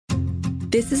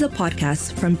This is a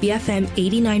podcast from BFM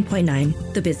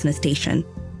 89.9, the business station.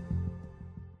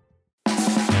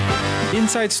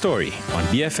 Inside Story on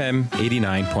BFM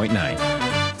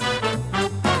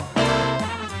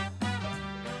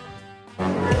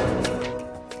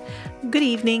 89.9. Good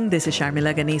evening, this is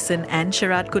Sharmila Ganesan and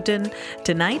Sharad Kutan.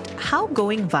 Tonight, how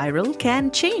going viral can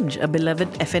change a beloved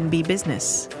F&B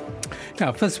business.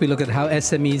 Now, first we look at how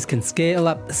SMEs can scale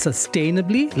up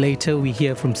sustainably. Later, we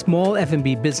hear from small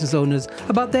F&B business owners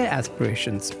about their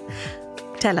aspirations.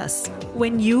 Tell us,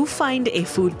 when you find a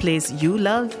food place you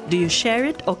love, do you share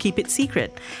it or keep it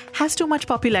secret? Has too much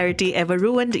popularity ever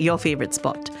ruined your favorite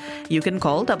spot? You can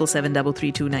call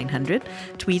 77332900,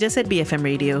 tweet us at BFM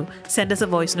Radio, send us a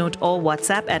voice note or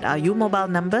WhatsApp at our U Mobile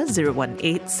number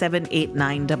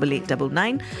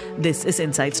 018-789-8899. This is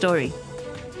Inside Story.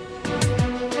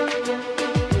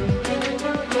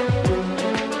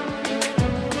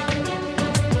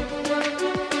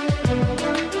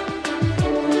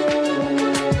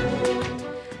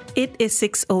 It is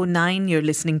 6:09. You're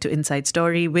listening to Inside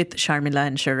Story with Sharmila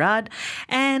and Sharad.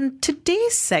 And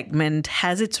today's segment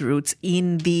has its roots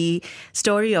in the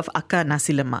story of Akka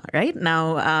Nasi Lemak, right?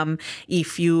 Now,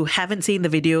 if you haven't seen the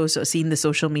videos or seen the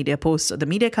social media posts or the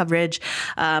media coverage,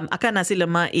 Akka Nasi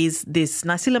Lemak is this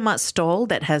Nasi Lemak stall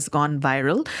that has gone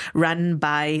viral, run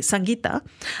by Sangeeta.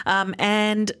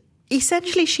 And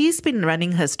essentially, she's been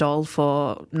running her stall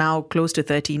for now close to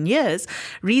 13 years.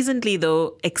 Recently,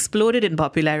 though, exploded in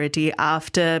popularity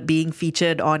after being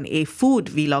featured on a food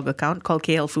vlog account called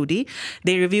KL Foodie.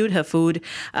 They reviewed her food,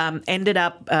 ended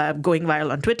up going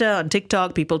viral on Twitter, on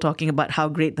TikTok, people talking about how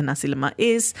great the Nasi Lemak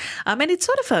is. And it's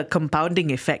sort of a compounding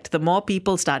effect. The more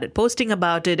people started posting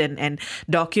about it and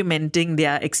documenting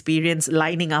their experience,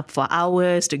 lining up for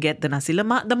hours to get the Nasi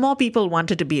Lemak, the more people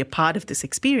wanted to be a part of this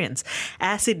experience.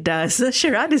 As it does,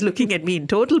 Sharad is looking at me in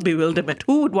total bewilderment.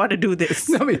 Who would want to do this?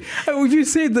 I mean, would you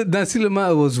say that Nasi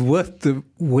Lemak was worth the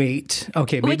wait?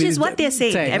 Okay, which is what they're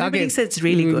saying. Everybody says it's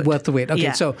really good. Worth the wait. Okay,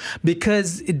 yeah. So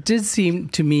because it did seem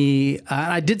to me,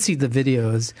 I did see the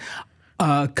videos,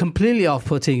 completely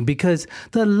off-putting because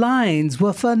the lines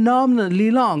were phenomenally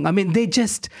long. I mean,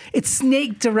 it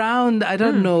snaked around, I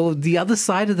don't know, the other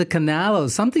side of the canal or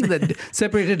something that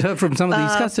separated her from some of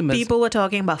these customers. People were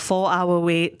talking about 4-hour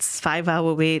waits,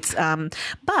 5-hour waits.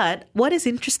 But what is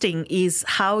interesting is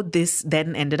how this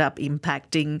then ended up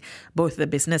impacting both the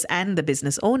business and the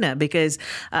business owner, because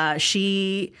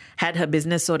she had her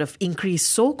business sort of increase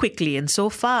so quickly and so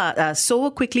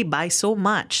quickly by so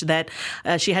much that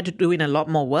she had to do in a lot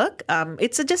more work.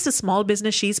 It's just a small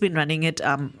business. She's been running it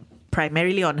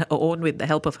primarily on her own with the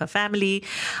help of her family.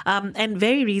 And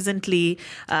very recently,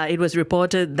 it was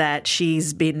reported that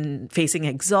she's been facing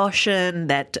exhaustion,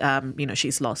 that,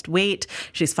 she's lost weight.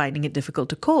 She's finding it difficult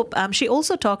to cope. She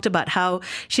also talked about how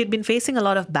she'd been facing a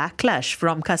lot of backlash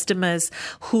from customers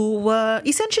who were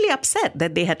essentially upset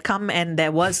that they had come and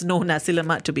there was no Nasi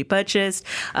Lemak to be purchased.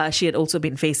 She had also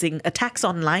been facing attacks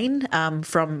online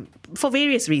for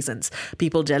various reasons.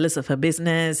 People jealous of her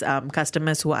business,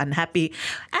 customers who are unhappy,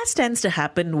 as tends to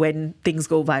happen when things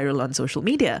go viral on social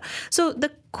media. So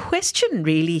the question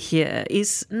really here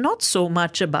is not so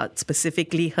much about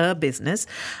specifically her business.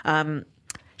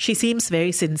 She seems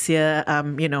very sincere,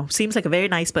 seems like a very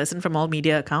nice person from all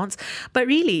media accounts. But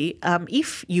really,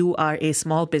 if you are a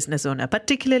small business owner,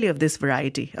 particularly of this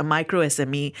variety, a micro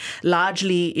SME,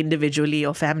 largely individually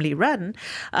or family run,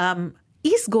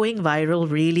 is going viral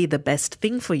really the best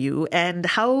thing for you? And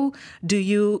how do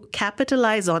you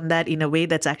capitalize on that in a way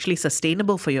that's actually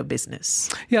sustainable for your business?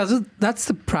 Yeah, so that's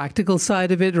the practical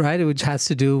side of it, right? Which has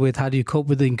to do with how do you cope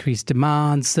with the increased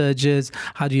demand surges?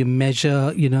 How do you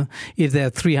measure, if there are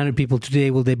 300 people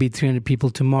today, will there be 300 people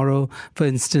tomorrow, for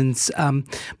instance?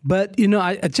 But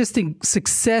I just think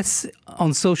success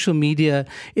on social media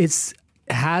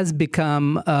has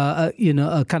become a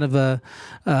kind of a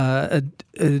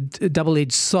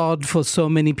double-edged sword for so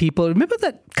many people. Remember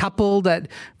that couple that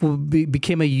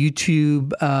became a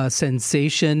YouTube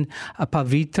sensation,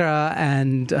 Pavitra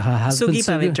and her husband Sugi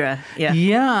Pavitra.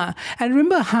 Yeah. And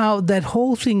remember how that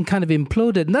whole thing kind of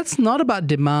imploded. And that's not about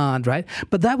demand, right?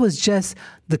 But that was just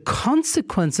the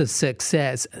consequence of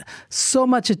success. So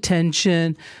much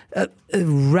attention, a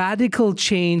radical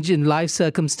change in life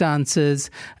circumstances,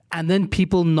 and then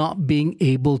people not being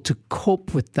able to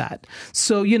cope with that.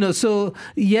 So,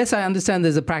 yes, I understand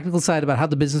there's a practical side about how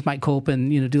the business might cope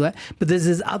and, do that. But there's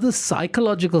this other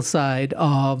psychological side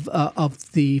of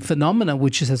the phenomena,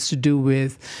 which has to do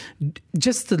with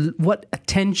just what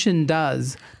attention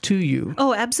does to you.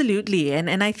 Oh, absolutely.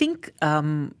 And I think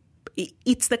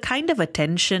it's the kind of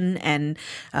attention and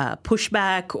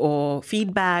pushback or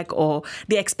feedback or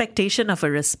the expectation of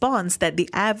a response that the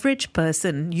average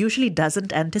person usually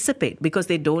doesn't anticipate, because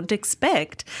they don't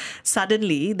expect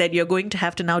suddenly that you're going to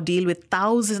have to now deal with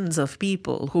thousands of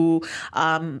people who...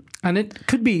 and it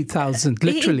could be thousands,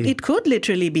 literally. It could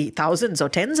literally be thousands or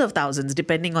tens of thousands,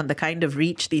 depending on the kind of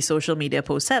reach these social media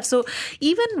posts have. So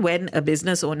even when a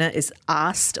business owner is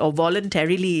asked or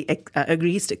voluntarily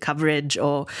agrees to coverage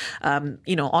or,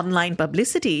 online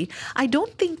publicity, I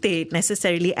don't think they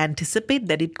necessarily anticipate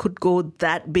that it could go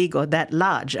that big or that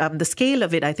large. The scale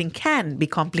of it, I think, can be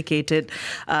complicated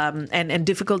and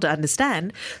difficult to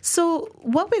understand. So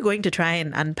what we're going to try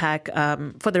and unpack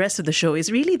for the rest of the show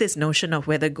is really this notion of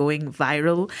whether going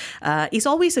viral is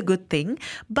always a good thing.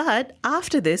 But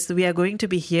after this, we are going to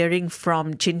be hearing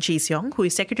from Chin Chi Seong, who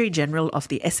is Secretary General of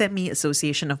the SME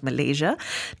Association of Malaysia,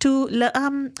 to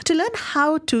learn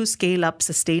how to scale up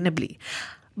sustainably.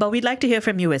 But we'd like to hear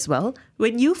from you as well.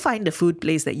 When you find a food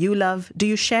place that you love, do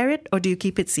you share it or do you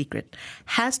keep it secret?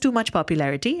 Has too much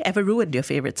popularity ever ruined your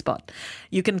favorite spot?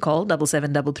 You can call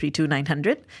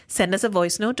 77332900, send us a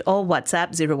voice note or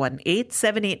WhatsApp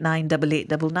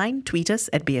 018-789-8899, tweet us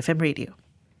at BFM Radio.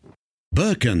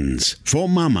 Birkins for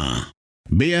Mama.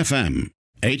 BFM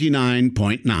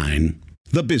 89.9,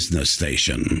 the business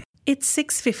station. It's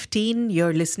 6:15.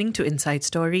 You're listening to Inside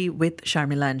Story with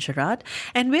Sharmila and Sharad.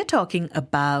 And we're talking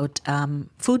about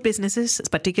food businesses,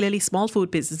 particularly small food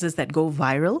businesses that go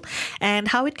viral, and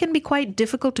how it can be quite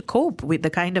difficult to cope with the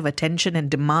kind of attention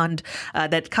and demand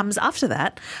that comes after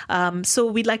that. So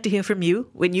we'd like to hear from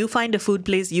you. When you find a food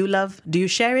place you love, do you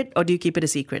share it or do you keep it a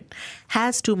secret?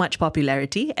 Has too much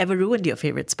popularity ever ruined your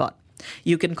favorite spot?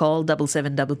 You can call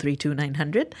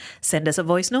 77332900, send us a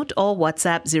voice note or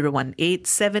WhatsApp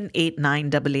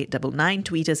 018-789-8899,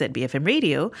 tweet us at BFM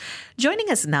Radio. Joining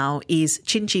us now is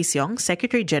Chin Chi Seong,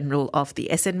 Secretary General of the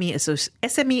SME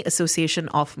Association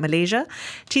of Malaysia.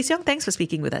 Chi Seong, thanks for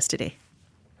speaking with us today.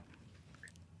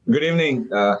 Good evening.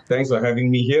 Thanks for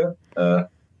having me here.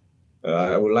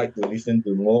 I would like to listen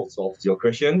to most of your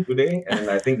question today, and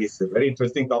I think it's a very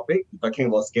interesting topic, talking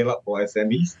about scale up for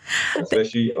SMEs,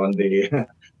 especially on the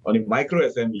micro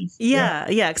SMEs.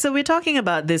 Yeah. So we're talking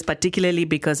about this particularly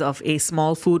because of a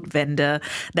small food vendor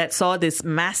that saw this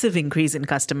massive increase in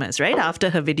customers, right? After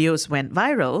her videos went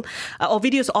viral, or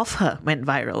videos of her went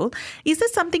viral. Is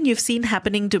this something you've seen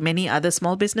happening to many other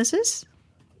small businesses?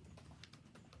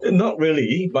 Not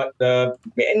really, but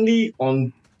mainly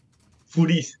on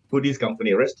foodies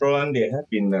company, restaurant. There have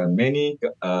been many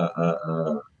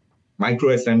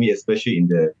micro SME, especially in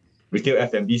the retail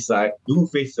F&B side, do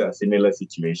face a similar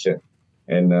situation.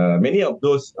 And many of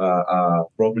those are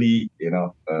probably,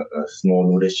 a small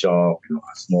noodle shop,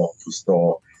 a small food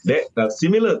store. That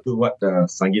similar to what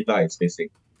Sangeeta is facing,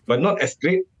 but not as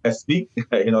great, as big.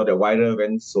 The wider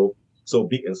went so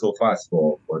big and so fast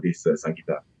for this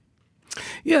Sangeeta.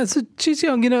 Yeah, so Chi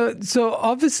Seong, so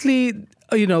obviously,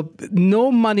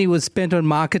 no money was spent on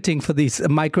marketing for these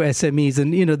micro SMEs.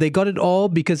 And, they got it all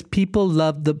because people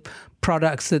loved the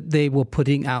products that they were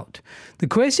putting out. The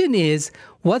question is,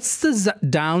 what's the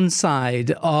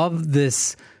downside of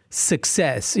this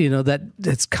success,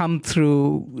 that's come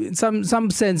through, in some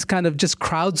sense, kind of just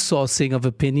crowdsourcing of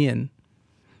opinion?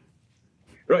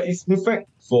 Right. It's in fact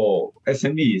for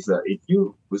SMEs, if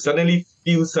you suddenly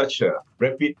feel such a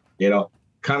rapid,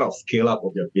 kind of scale up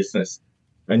of your business,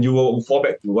 and you will fall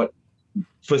back to what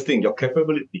first thing, your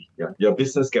capability, your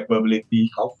business capability.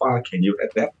 How far can you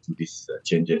adapt to these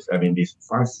changes? I mean, this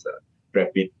fast,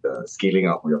 rapid scaling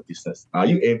up of your business. Are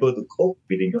you able to cope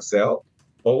within yourself,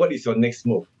 or what is your next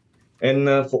move? And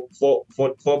for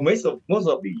most of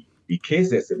the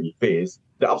cases that we face,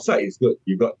 the upside is good.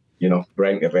 You got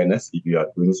brand awareness if you are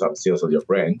doing some sales of your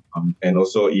brand. And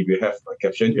also if you have a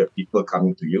caption, you have people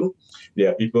coming to you. There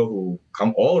are people who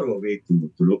come all the way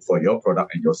to look for your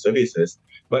product and your services.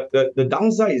 But the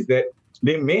downside is that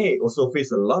they may also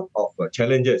face a lot of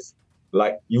challenges,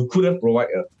 like you couldn't provide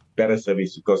a better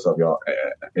service because of your,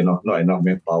 not enough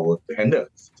manpower to handle the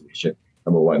situation,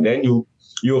 number one. Then you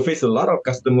will face a lot of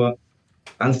customer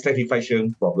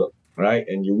unsatisfaction problem, right?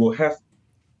 And you have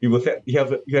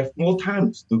more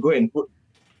time to go and put,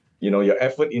 your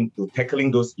effort into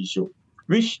tackling those issues,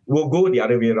 which will go the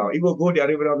other way around. It will go the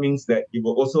other way around means that it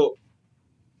will also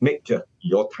make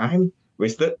your time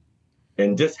wasted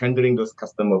and just handling those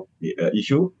customer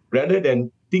issue rather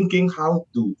than thinking how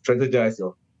to strategize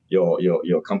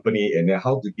your company and then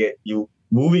how to get you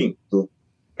moving to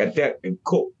adapt and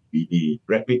cope with the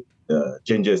rapid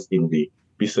changes in the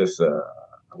business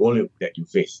volume that you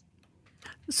face.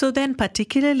 So then,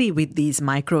 particularly with these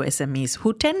micro SMEs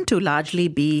who tend to largely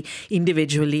be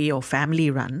individually or family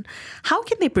run, how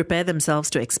can they prepare themselves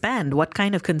to expand? What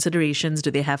kind of considerations do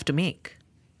they have to make?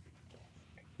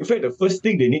 In fact, the first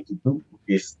thing they need to do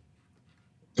is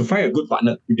to find a good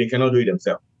partner if they cannot do it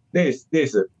themselves.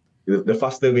 The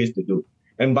faster ways to do.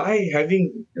 And by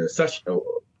having such a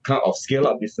kind of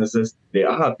scale-up businesses, there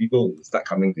are people who start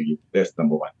coming to you. That's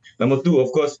number one. Number two,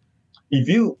 of course, if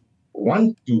you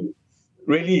want to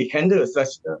really handle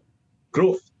such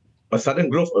a sudden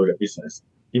growth of your business,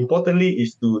 importantly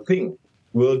is to think,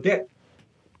 will that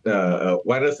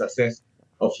viral success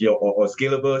of your or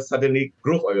scalable suddenly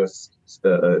growth of your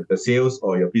sales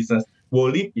or your business,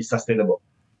 will it be sustainable?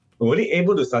 Will it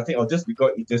able to sustain, or just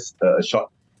because it's just a short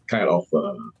kind of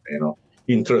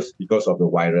interest because of the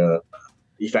viral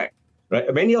effect,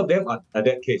 right? Many of them are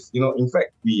that case. In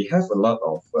fact, we have a lot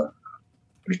of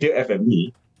retail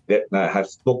F&B that I have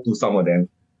spoke to some of them.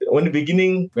 In the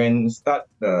beginning, when start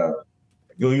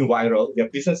going viral, their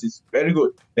business is very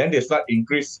good. Then they start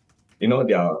increase,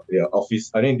 their office.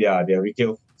 Their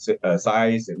retail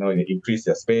size. They increase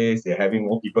their space. They're having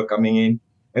more people coming in,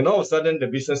 and all of a sudden the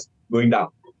business going down,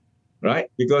 right?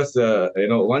 Because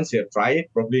once you try it,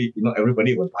 probably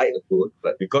everybody will buy the food,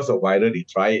 but because of viral, they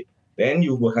try it. Then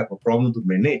you will have a problem to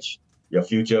manage your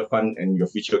future fund and your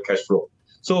future cash flow.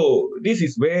 So this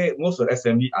is where most of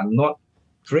SME are not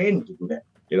trained to do that.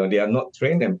 They are not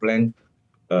trained and planned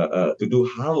to do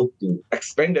how to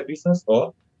expand their business,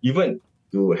 or even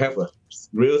to have a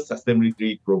real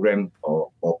sustainability program or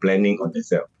planning on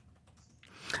themselves.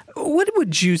 What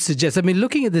would you suggest? I mean,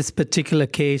 looking at this particular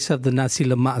case of the nasi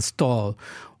lemak stall,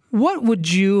 what would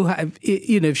you have,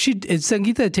 if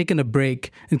Sangeeta had taken a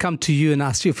break and come to you and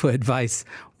asked you for advice,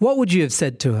 what would you have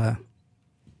said to her?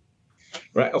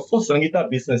 Right. Of course, Sangeeta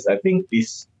business, I think,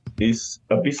 is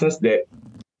a business that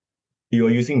you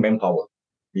are using manpower.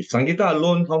 If Sangeeta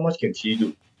alone, how much can she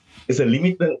do? It's a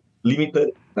limited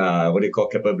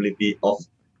capability of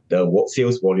the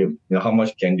sales volume. How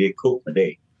much can they cook a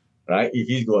day, right? If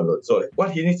he's go alone. So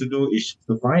what he needs to do is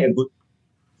to find a good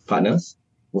partners,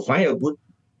 to find a good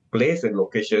place and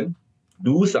location,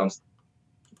 do some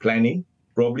planning,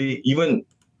 probably even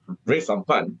raise some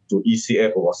fund to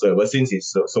ECF or whatsoever, since it's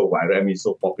so viral, it's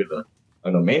so popular.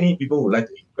 Many people would like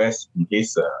to invest in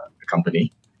his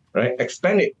company, right?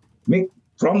 Expand it, make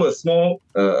from a small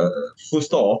food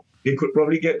store, they could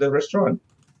probably get the restaurant,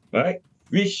 right?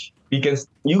 Which he can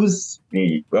use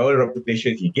the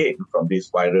reputation he gained from this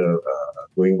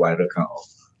going viral kind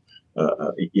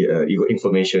of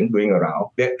information going around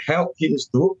that helped him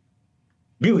to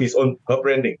build her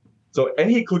branding. So,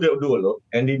 and he couldn't do alone,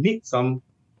 and he needs some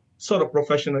sort of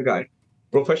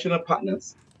professional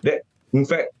partners that, in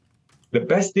fact, the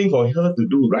best thing for her to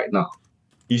do right now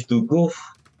is to go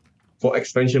for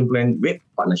expansion plan with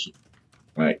partnership,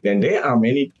 right? Then there are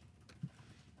many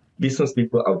business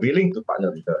people are willing to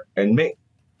partner with her and make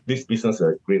this business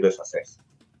a greater success.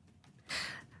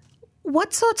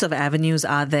 What sorts of avenues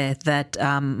are there that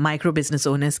micro business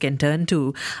owners can turn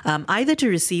to, either to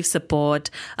receive support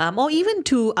or even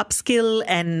to upskill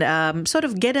and sort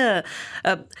of get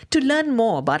to learn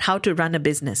more about how to run a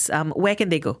business? Where can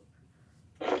they go?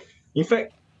 In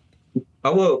fact,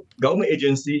 our government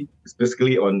agency,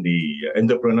 especially on the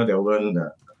entrepreneur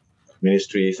development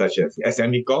ministry, such as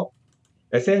SME Corp.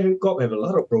 SME Corp have a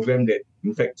lot of programs that,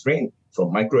 in fact, train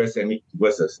from micro SME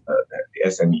versus the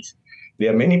SMEs.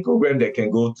 There are many programs that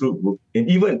can go through, and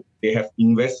even they have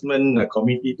investment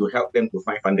committee to help them to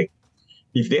find funding.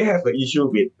 If they have an issue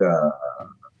with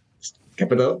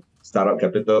capital, startup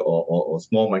capital or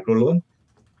small micro loan,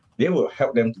 they will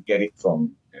help them to get it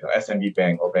from SMB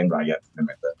Bank or Bank Rakyat, no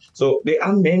matter. So there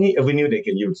are many avenues they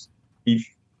can use.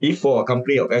 If for a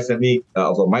company of SME,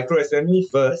 of a micro SME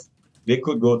first, they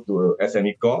could go to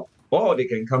SME Corp, or they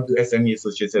can come to SME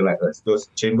association like us, those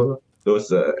chamber,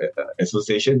 those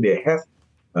association. They have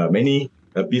many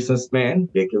businessmen.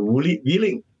 They can really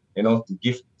willing,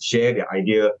 to share their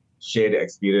idea, share their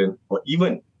experience, or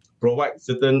even provide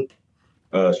certain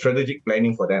strategic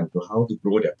planning for them to how to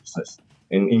grow their business.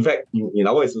 And in fact, in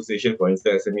our association, for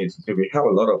instance, SME Association, we have a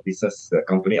lot of business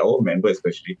company, our members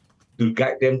especially, to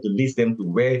guide them, to lead them to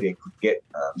where they could get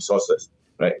resources,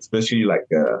 right? Especially like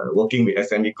working with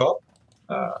SME Corp.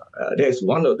 That is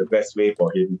one of the best way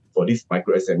for this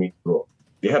micro SME to grow.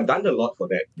 They have done a lot for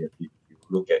that. If you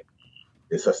look at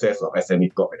the success of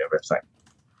SME Corp at their website.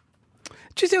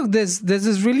 Just, there's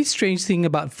this really strange thing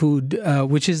about food,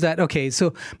 which is that, okay,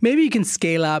 so maybe you can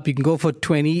scale up, you can go for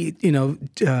 20,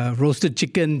 roasted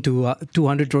chicken to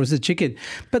 200 roasted chicken.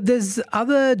 But there's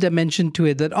other dimension to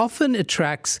it that often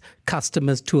attracts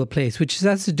customers to a place, which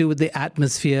has to do with the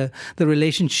atmosphere, the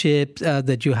relationship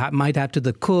that you might have to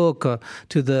the cook or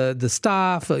to the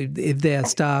staff, or if they are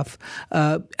staff.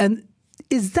 And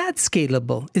is that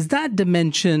scalable? Is that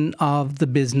dimension of the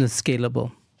business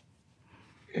scalable?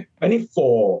 I think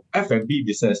for F&B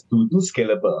business to do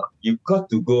scalable, you've got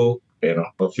to go,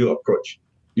 a few approach.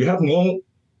 You have more.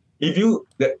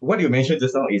 What you mentioned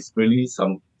just now is really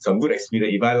some good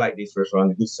experience. If I like this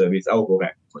restaurant, good service, I'll go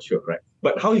back for sure, right?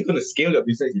 But how are you going to scale your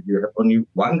business if you have only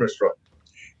one restaurant?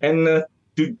 And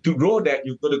to grow that,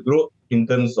 you've got to grow in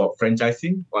terms of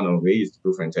franchising. One of the ways is to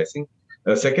do franchising.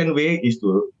 The second way is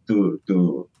to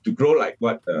grow like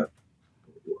what.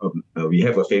 We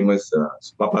have a famous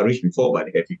Papa Rich before, but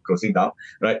they have been closing down,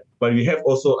 right? But we have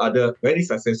also other very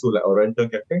successful like Oriental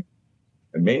Cafe.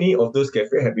 And many of those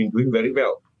cafes have been doing very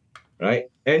well, right?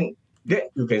 And that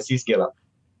you can see scale up.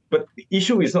 But the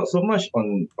issue is not so much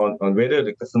on whether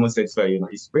the customer satisfied,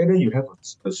 it's whether you have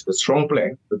a strong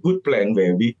plan, a good plan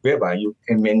whereby you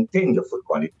can maintain your food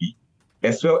quality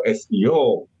as well as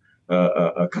your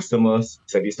customers'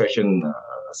 satisfaction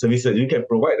services. You can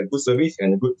provide a good service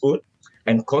and a good food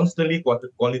and constantly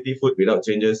quality food without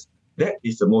changes. That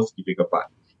is the most difficult part.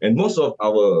 And most of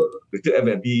our retail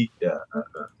F&B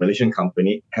Malaysian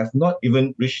company have not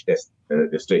even reached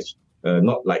the stage.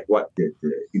 Not like what the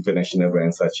international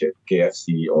brands such as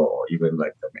KFC or even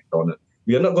like the McDonald's.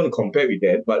 We are not going to compare with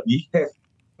that, but we have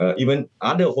even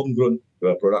other homegrown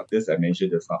products, as I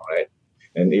mentioned just now, right?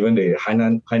 And even the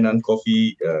Hainan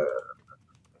coffee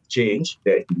change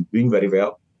that is doing very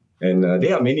well. And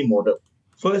there are many models.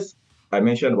 First, I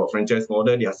mentioned about franchise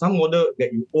model. There are some model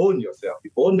that you own yourself,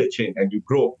 you own the chain and you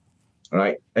grow,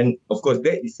 right? And of course,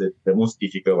 that is the most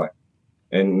difficult one.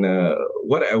 And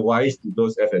what I advise to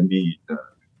those F&B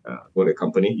for the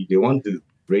company, if they want to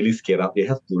really scale up, they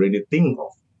have to really think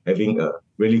of having a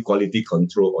really quality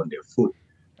control on their food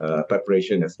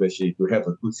preparation, especially to have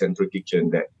a good central kitchen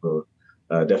that will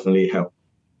definitely help.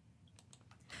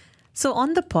 So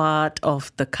on the part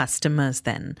of the customers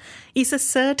then, is a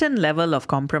certain level of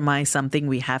compromise something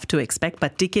we have to expect,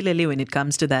 particularly when it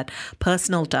comes to that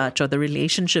personal touch or the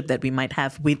relationship that we might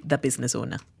have with the business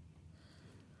owner?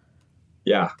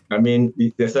 Yeah, I mean,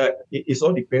 it's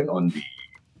all depend on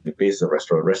the base of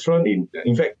restaurant.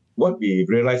 In fact, what we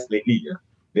realized lately,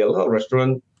 there are a lot of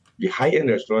restaurants, the high-end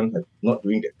restaurants are not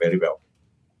doing that very well.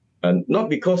 And not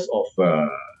because of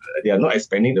they are not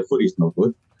expanding, the food is no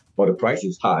good, or the price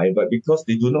is high, but because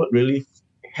they do not really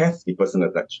have the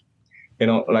personal touch.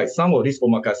 Like some of these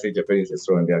omakase Japanese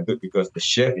restaurants, they are good because the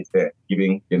chef is there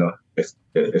giving,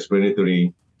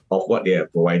 explanatory of what they are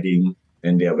providing,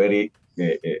 and they are very,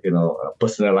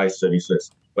 personalized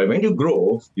services. But when you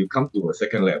grow, you come to a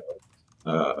second level,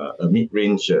 a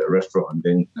mid-range restaurant,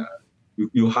 then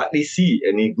you hardly see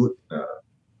any good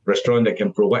restaurant that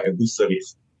can provide a good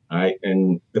service, right?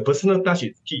 And the personal touch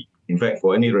is key. In fact,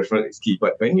 for any restaurant, it's key.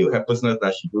 But when you have personal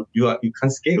touch, you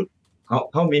can't scale.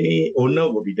 How many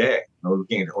owner will be there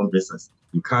looking at their own business?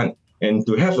 You can't. And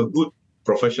to have a good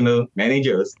professional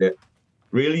managers that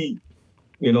really,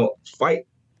 fight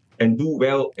and do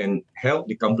well and help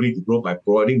the company to grow by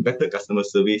providing better customer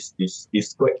service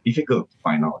is quite difficult to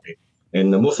find out. And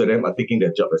most of them are taking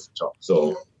their job as a job.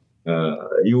 So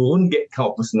you won't get kind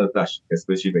of personal touch,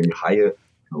 especially when you hire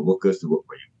workers to work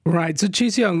for you. Right. So, Chee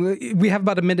Seong, we have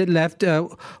about a minute left.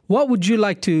 What would you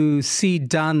like to see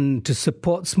done to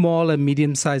support small and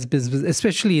medium-sized businesses,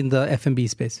 especially in the F&B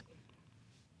space?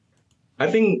 I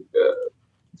think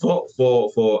for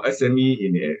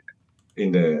SME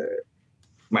in the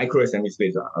micro SME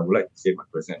space, I would like to say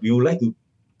micro SME. We would like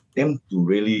them to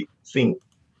really think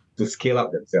to scale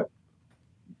up themselves.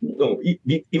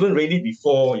 Even really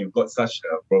before you got such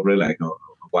a problem like a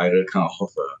viral kind of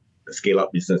a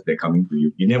scale-up business that's coming to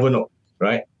you. You never know,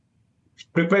 right?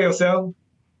 Prepare yourself.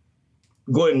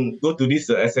 Go to this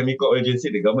SME corp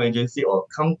agency, the government agency, or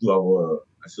come to our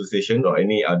association or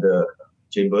any other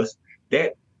chambers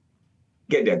that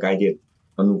get their guidance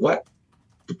on what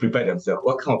to prepare themselves,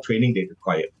 what kind of training they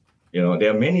require. There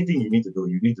are many things you need to do.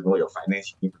 You need to know your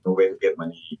finance. You need to know where to get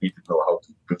money. You need to know how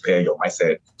to prepare your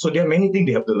mindset. So there are many things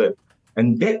they have to learn.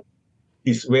 And that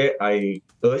is where I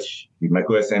urge the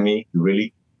micro SME to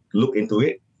really look into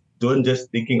it. Don't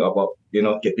just thinking about,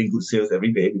 getting good sales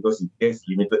every day because there's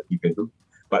limited you can do.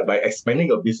 But by expanding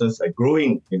your business and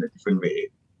growing in a different way,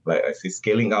 like I say,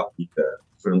 scaling up with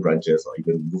different branches or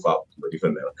even move up to a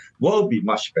different level, will be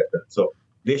much better. So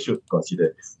they should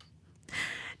consider this.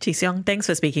 Chi Seong, thanks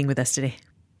for speaking with us today.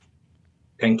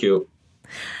 Thank you.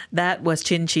 That was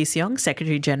Chin Chi Seong,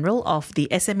 Secretary General of the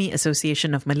SME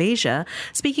Association of Malaysia,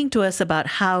 speaking to us about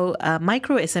how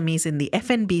micro SMEs in the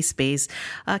F&B space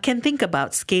can think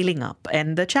about scaling up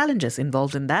and the challenges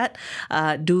involved in that.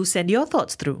 Do send your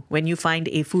thoughts through. When you find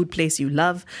a food place you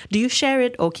love, do you share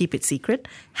it or keep it secret?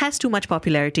 Has too much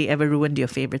popularity ever ruined your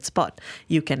favorite spot?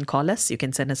 You can call us, you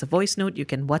can send us a voice note, you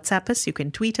can WhatsApp us, you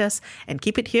can tweet us, and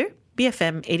keep it here,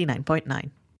 BFM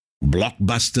 89.9.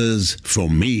 Blockbusters for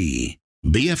me.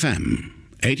 BFM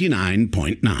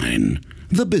 89.9,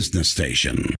 the business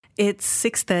station. It's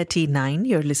 6:39.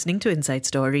 You're listening to Inside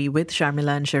Story with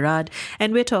Sharmila and Sharad,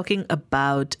 and we're talking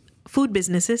about food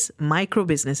businesses, micro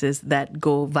businesses that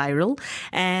go viral,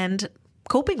 and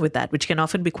coping with that, which can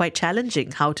often be quite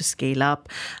challenging, how to scale up.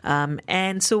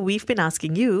 And so we've been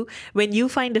asking you, when you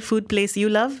find a food place you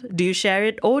love, do you share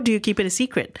it or do you keep it a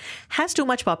secret? Has too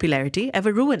much popularity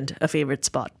ever ruined a favorite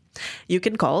spot? You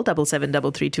can call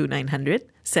 77332900,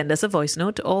 send us a voice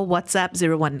note, or WhatsApp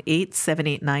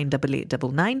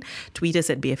 018-789-8899, tweet us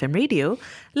at BFM Radio.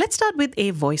 Let's start with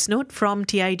a voice note from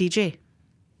TIDJ.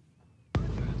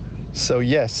 So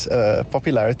yes,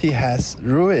 popularity has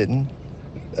ruined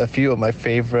a few of my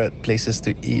favorite places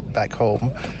to eat back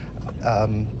home.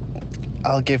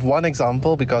 I'll give one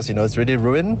example because, it's really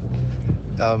ruined.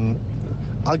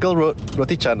 Argyle Road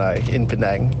Roti Canai in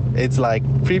Penang. It's like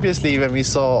previously when we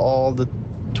saw all the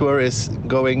tourists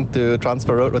going to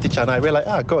Transfer Road Roti Canai, we're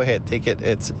like, go ahead, take it.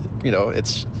 It's,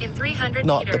 it's in 300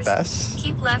 not meters, the best.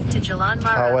 Keep left to Jalan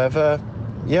Mara. However,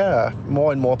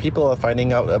 more and more people are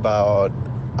finding out about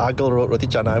Argyle Road Roti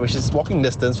Canai, which is walking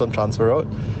distance from Transfer Road,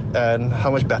 and how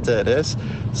much better it is.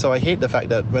 So I hate the fact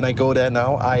that when I go there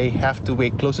now, I have to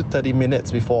wait close to 30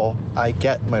 minutes before I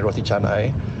get my Roti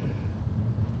Canai.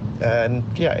 And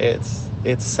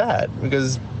it's sad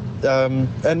because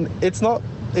and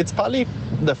it's partly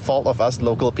the fault of us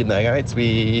local Penangites.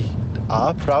 We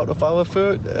are proud of our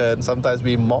food, and sometimes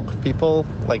we mock people.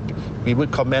 Like, we would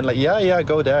comment like,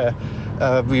 go there.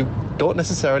 We don't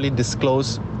necessarily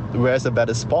disclose where's the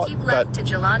better spot, Keep left to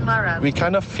Jalan Mara. We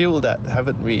kind of feel that,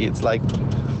 haven't we? It's like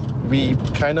we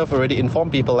kind of already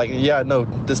inform people like,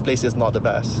 this place is not the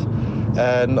best.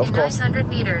 And of course, 900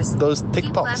 meters, those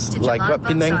TikToks like what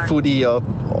Penang Foodie,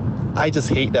 I just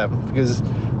hate them because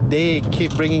they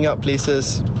keep bringing up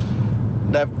places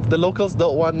that the locals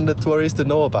don't want the tourists to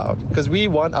know about because we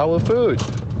want our food.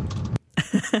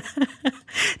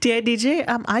 TIDJ,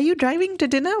 are you driving to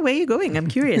dinner? Where are you going? I'm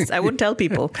curious. I won't tell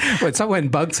people. Well, it's somewhere in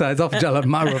Bangsar. It's off Jalan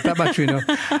Mara, that much we know.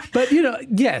 But,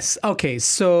 yes. Okay.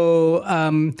 So,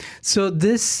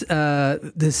 this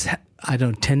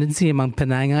tendency among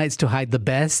Penangites to hide the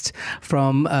best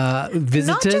from visitors.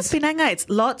 Not just Penangites,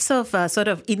 lots of sort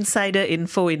of insider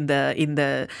info in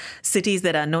the cities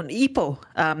that are known. Ipoh,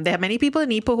 there are many people in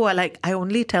Ipoh who are like, I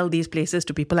only tell these places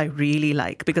to people I really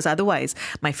like because otherwise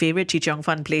my favorite Chi Chong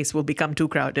Fun place will become too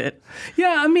crowded.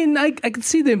 Yeah, I mean, I can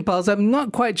see the impulse. I'm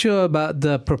not quite sure about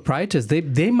the proprietors.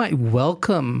 They might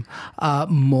welcome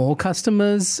more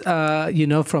customers,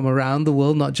 from around the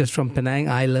world, not just from Penang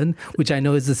Island, which I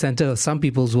know is the center of some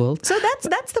people's world. So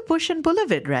that's the push and pull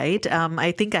of it, right?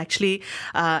 I think actually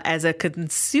as a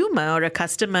consumer or a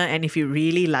customer, and if you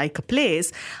really like a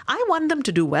place, I want them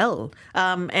to do well.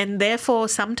 And therefore,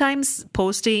 sometimes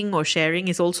posting or sharing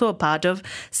is also a part of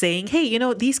saying, hey,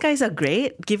 these guys are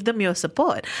great. Give them your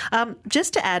support.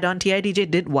 Just to add on, TIDJ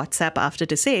did WhatsApp after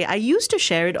to say, I used to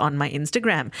share it on my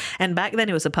Instagram. And back then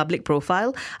it was a public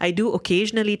profile. I do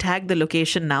occasionally tag the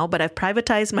location now, but I've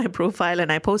privatized my profile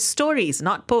and I post stories,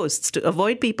 not posts, to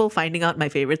avoid people finding out my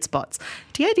favorite spots.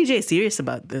 TIDJ is serious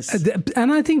about this.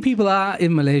 And I think people are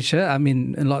in Malaysia, I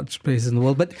mean, in lots of places in the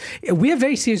world, but we are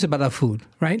very serious about our food,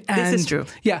 right? And this is true.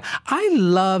 Yeah, I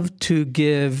love to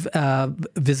give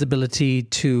visibility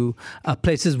to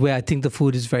places where I think the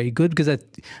food is very good because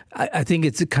I think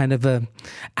it's a kind of a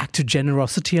act of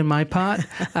generosity on my part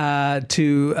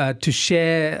to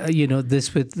share,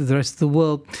 this with the rest of the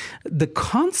world. The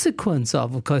consequence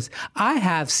of course, I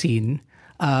have seen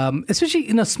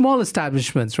especially small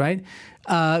establishments, right,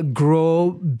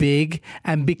 grow big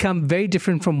and become very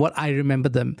different from what I remember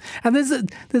them. And there's a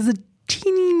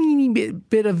teeny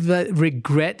bit of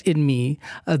regret in me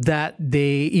that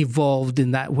they evolved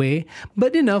in that way.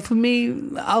 But, for me,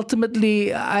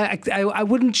 ultimately, I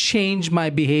wouldn't change my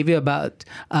behavior about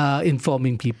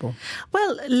informing people.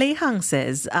 Well, Lei Hang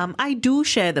says, I do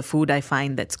share the food I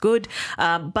find that's good,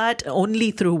 but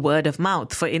only through word of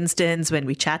mouth. For instance, when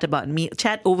we chat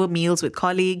over meals with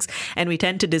colleagues, and we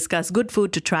tend to discuss good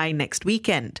food to try next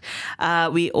weekend.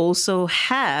 We also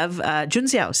have Jun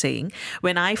Xiao saying,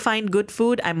 when I find good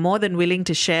food, I'm more more than willing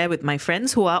to share with my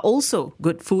friends who are also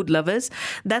good food lovers.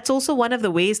 That's also one of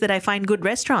the ways that I find good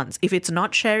restaurants. If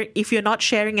you're not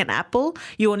sharing an apple,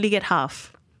 you only get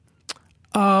half.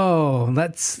 Oh,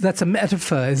 that's a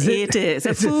metaphor, is it? It is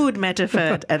a food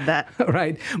metaphor at that.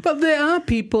 Right. But there are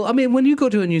people, I mean, when you go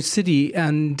to a new city,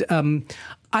 and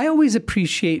I always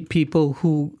appreciate people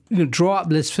who draw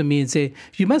up lists for me and say,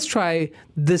 you must try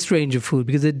this range of food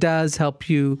because it does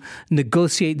help you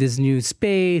negotiate this new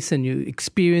space and you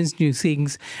experience new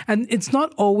things. And it's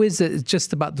not always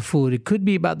just about the food. It could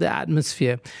be about the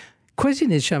atmosphere.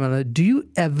 Question is, Shamala, do you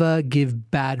ever give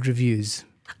bad reviews?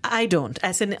 I don't.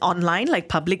 As in online, like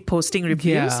public posting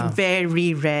reviews, Yeah.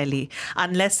 very rarely.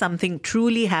 Unless something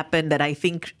truly happened that I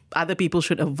think other people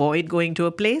should avoid going to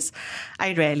a place,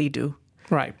 I rarely do.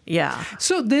 Right. Yeah.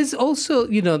 So there's also,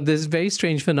 this very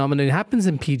strange phenomenon. It happens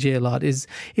in PJ a lot, is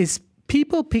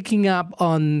people picking up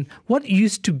on what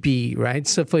used to be, right?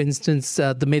 So, for instance,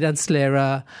 the Medan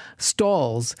Selera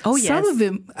stalls. Oh, yes. Some of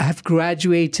them have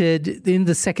graduated in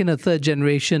the second or third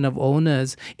generation of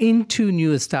owners into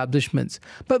new establishments,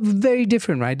 but very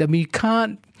different, right? I mean, you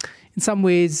can't, in some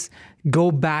ways,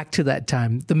 go back to that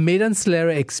time. The Medan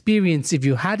Selera experience, if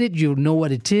you had it, you'll know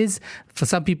what it is. For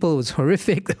some people, it was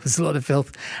horrific. There was a lot of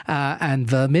filth and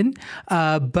vermin.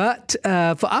 But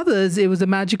for others, it was a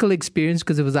magical experience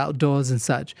because it was outdoors and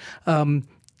such.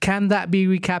 Can that be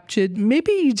recaptured?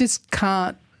 Maybe you just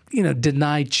can't,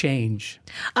 deny change.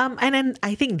 And then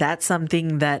I think that's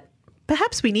something that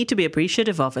perhaps we need to be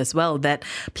appreciative of as well, that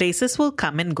places will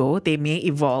come and go. They may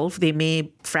evolve. They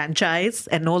may franchise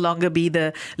and no longer be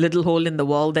the little hole in the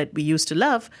wall that we used to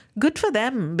love. Good for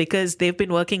them because they've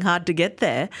been working hard to get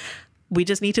there. We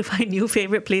just need to find new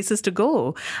favorite places to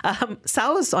go.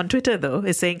 Saus on Twitter, though,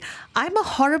 is saying, I'm a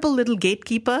horrible little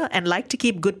gatekeeper and like to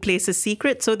keep good places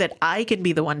secret so that I can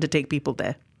be the one to take people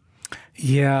there.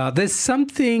 Yeah, there's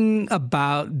something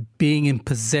about being in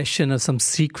possession of some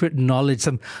secret knowledge,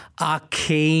 some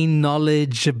arcane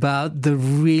knowledge about the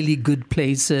really good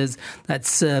places that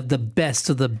serve the best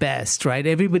of the best, right?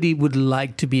 Everybody would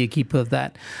like to be a keeper of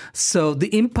that. So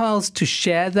the impulse to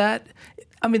share that,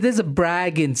 I mean, there's a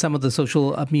brag in some of the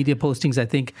social media postings, I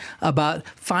think, about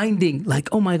finding like,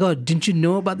 oh my God, didn't you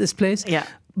know about this place? Yeah.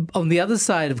 On the other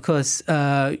side, of course,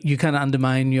 you kind of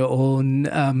undermine your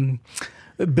own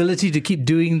ability to keep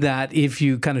doing that if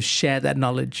you kind of share that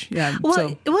knowledge. Yeah.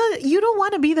 Well, you don't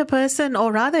want to be the person,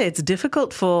 or rather it's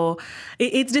difficult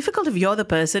if you're the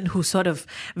person who sort of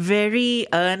very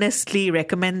earnestly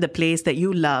recommend the place that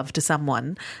you love to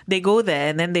someone. They go there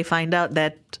and then they find out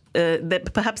that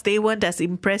perhaps they weren't as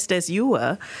impressed as you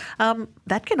were.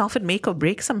 That can often make or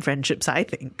break some friendships, I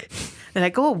think. They're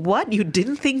like, oh, what? You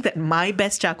didn't think that my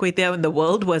best char kway teow in the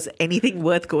world was anything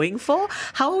worth going for?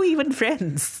 How are we even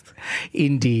friends?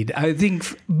 Indeed. I think,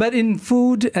 but in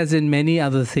food, as in many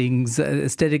other things,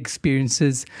 aesthetic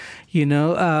experiences,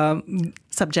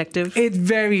 Subjective. it's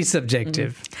very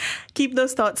subjective. Keep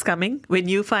those thoughts coming. When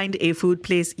you find a food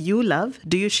place you love,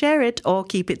 do you share it or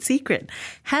keep it secret?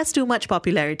 Has too much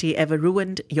popularity ever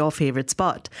ruined your favorite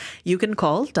spot? You can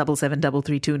call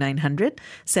 77332900,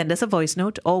 send us a voice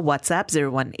note or WhatsApp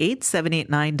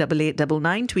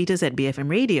 018-789-8899, tweet us at BFM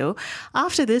Radio.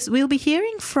 After this, we'll be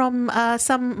hearing from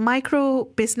some micro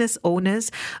business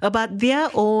owners about their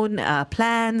own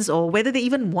plans or whether they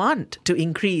even want to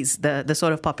increase the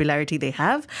sort of popularity they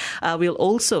have. We'll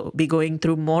also be going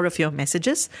through more of your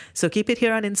messages. So keep it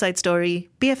here on Inside Story,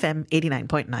 BFM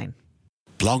 89.9.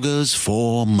 Bloggers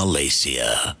for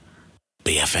Malaysia.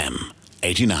 BFM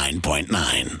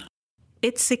 89.9.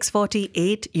 It's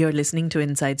 6:48. You're listening to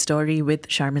Inside Story with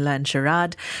Sharmila and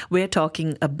Sharad. We're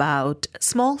talking about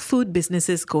small food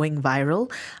businesses going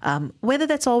viral, whether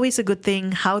that's always a good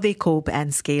thing, how they cope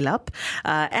and scale up.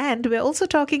 And we're also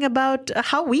talking about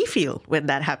how we feel when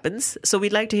that happens. So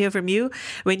we'd like to hear from you.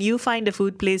 When you find a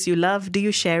food place you love, do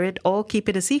you share it or keep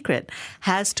it a secret?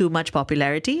 Has too much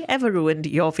popularity ever ruined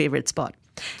your favorite spot?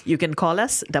 You can call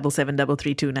us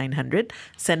 77332900,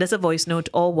 send us a voice note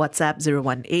or WhatsApp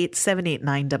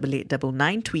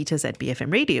 018-789-8899, tweet us at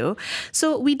BFM Radio.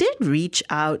 So we did reach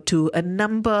out to a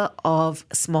number of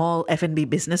small F&B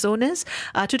business owners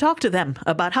to talk to them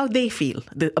about how they feel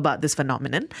about this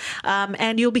phenomenon.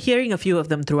 And you'll be hearing a few of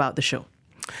them throughout the show.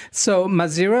 So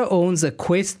Mazira owns a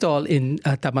kuih stall in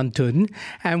Taman Tun,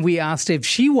 and we asked if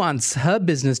she wants her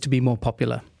business to be more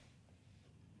popular.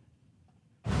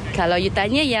 Kalau you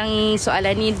tanya yang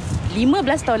soalan ni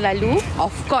 15 tahun lalu,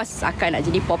 of course akan nak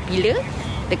jadi popular,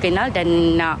 terkenal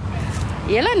dan nak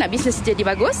bisnes jadi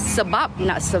bagus sebab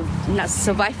nak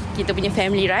survive kita punya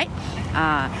family, right?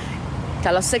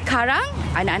 Kalau sekarang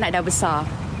anak-anak dah besar,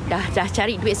 dah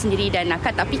cari duit sendiri dan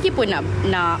akak tak fikir pun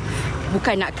nak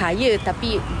bukan nak kaya,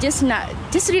 tapi just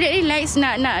relax,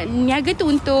 nak niaga tu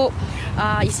untuk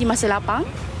isi masa lapang.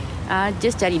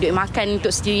 Just cari duit makan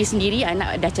untuk sendiri-sendiri.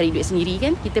 Anak dah cari duit sendiri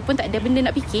kan, kita pun tak ada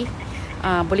benda nak fikir.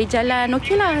 Boleh jalan,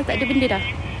 okey lah, tak ada benda dah.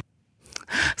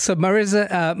 So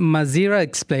Mazira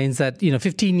explains that,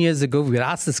 15 years ago, we would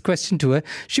ask this question to her.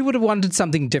 She would have wanted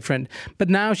something different. But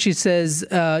now she says,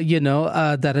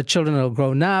 that her children are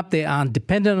grown up. They aren't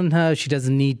dependent on her. She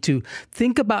doesn't need to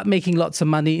think about making lots of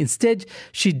money. Instead,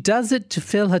 she does it to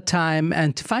fill her time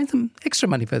and to find some extra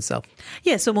money for herself.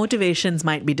 Yeah, so motivations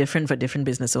might be different for different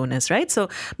business owners, right? So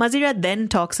Mazira then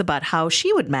talks about how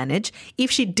she would manage if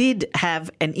she did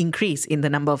have an increase in the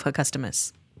number of her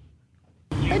customers.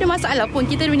 Tak ada masalah pun.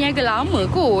 Kita berniaga lama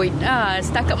kot.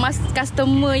 Setakat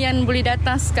customer yang boleh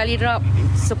datang sekali drop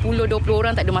 10-20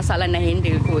 orang, tak ada masalah nak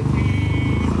handle kot.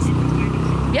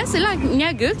 Biasalah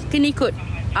niaga kena ikut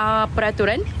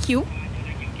peraturan queue.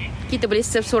 Kita boleh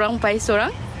serve seorang by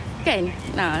seorang kan.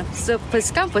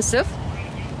 First come first serve.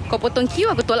 Kau potong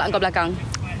queue, aku tolak kau belakang.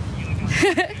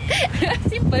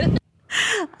 Simple.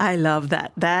 I love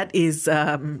that. That is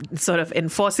sort of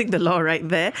enforcing the law right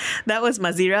there. That was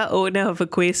Mazira, owner of a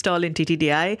kuih stall in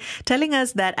TTDI, telling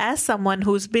us that as someone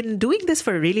who's been doing this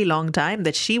for a really long time,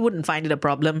 that she wouldn't find it a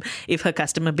problem if her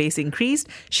customer base increased.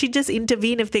 She'd just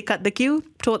intervene if they cut the queue,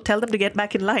 tell them to get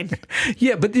back in line.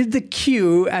 Yeah, but in the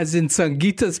queue, as in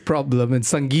Sangeeta's problem and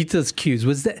Sangeeta's queues,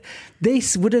 was that they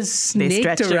would have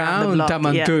snaked around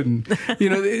Taman Tun.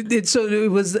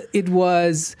 It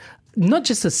was not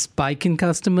just a spike in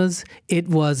customers, it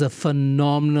was a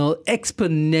phenomenal,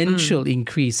 exponential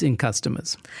increase in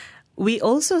customers. We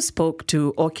also spoke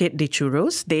to Orchid de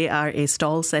Churros. They are a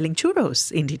stall selling churros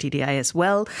in TTDI as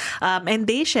well. And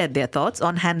they shared their thoughts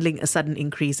on handling a sudden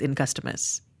increase in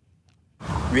customers.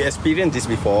 We experienced this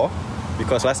before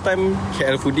because last time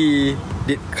KL Foodie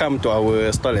did come to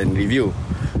our stall and review.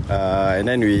 And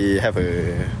then we have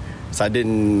a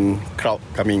sudden crowd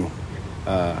coming.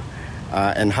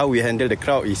 And how we handle the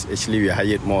crowd is actually we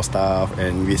hired more staff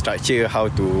and we structure how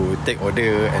to take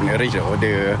order and arrange the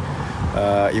order.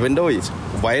 Even though it's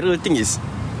viral thing is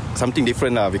something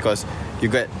different because you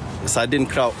get sudden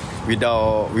crowd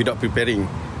without preparing.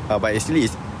 But actually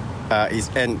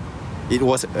it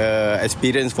was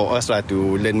experience for us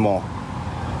to learn more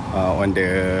on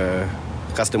the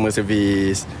customer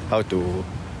service, how to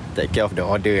take care of the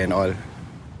order and all.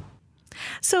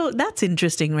 So that's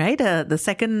interesting, right? The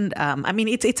second,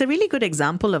 it's a really good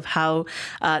example of how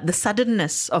the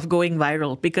suddenness of going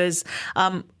viral, because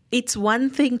it's one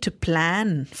thing to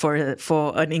plan for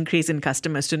an increase in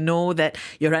customers, to know that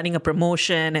you're running a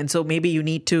promotion and so maybe you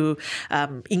need to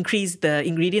increase the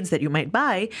ingredients that you might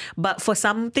buy. But for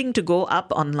something to go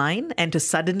up online and to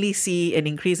suddenly see an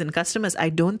increase in customers, I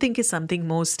don't think is something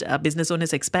most business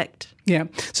owners expect. Yeah.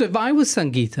 So if I was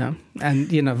Sangeeta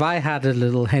and, if I had a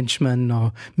little henchman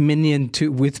or minion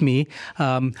with me,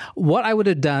 what I would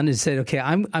have done is said, okay,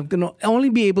 I'm going to only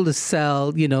be able to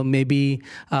sell, maybe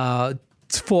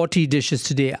 40 dishes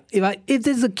today. If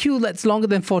there's a queue that's longer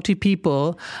than 40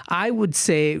 people, I would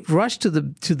say rush to the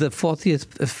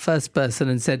 40th first person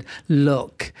and said,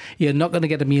 look, you're not going to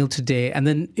get a meal today, and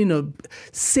then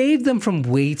save them from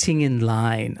waiting in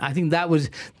line. I think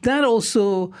that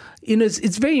also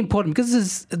it's very important,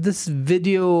 because this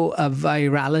video of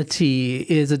virality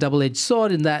is a double-edged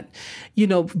sword in that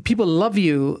people love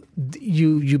you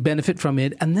benefit from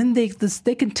it, and then they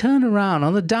can turn around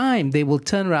on a dime. They will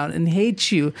turn around and hate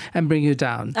you and bring you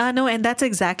down. No, and that's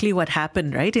exactly what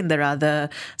happened, right, in the rather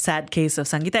sad case of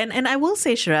Sangeeta. And I will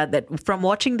say, Sharad, that from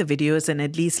watching the videos and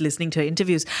at least listening to her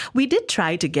interviews, we did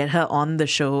try to get her on the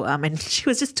show, and she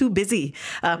was just too busy,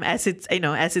 as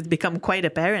it's become quite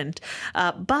apparent.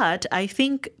 But I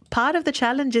think part of the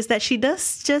challenge is that she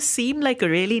does just seem like a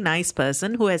really nice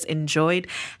person who has enjoyed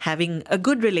having a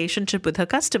good relationship with her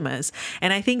customers.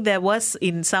 And I think there was,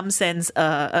 in some sense,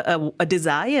 a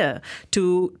desire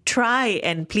to try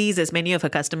and please as many of her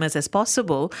customers as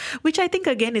possible, which I think,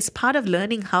 again, is part of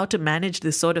learning how to manage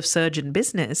this sort of surge in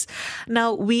business.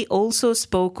 Now, we also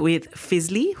spoke with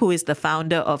Fizli, who is the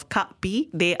founder of Kak Pi.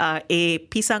 They are a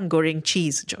pisang goreng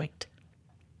cheese joint.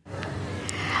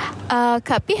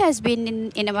 Kak Pi has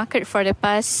been in the market for the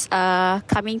past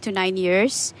coming to 9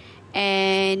 years.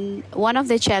 And one of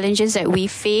the challenges that we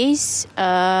face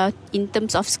in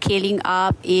terms of scaling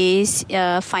up is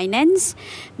finance,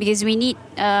 because we need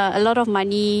a lot of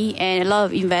money and a lot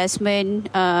of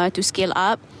investment to scale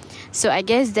up. So I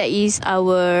guess that is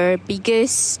our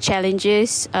biggest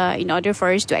challenges in order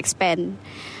for us to expand.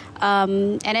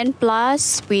 And then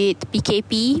plus with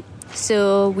PKP,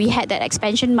 so we had that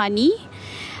expansion money.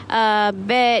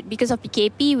 But because of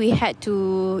PKP, we had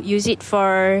to use it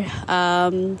for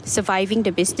surviving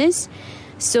the business.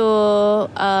 So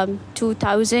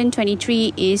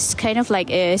 2023 is kind of like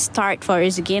a start for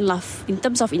us again in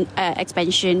terms of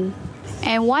expansion.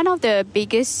 And one of the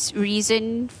biggest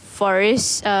reason for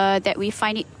us that we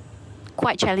find it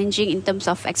quite challenging in terms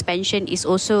of expansion is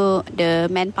also the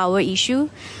manpower issue.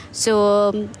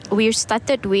 So we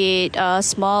started with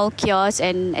small kiosks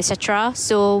and etc.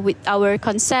 So with our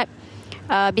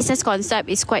business concept,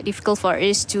 it's quite difficult for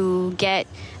us to get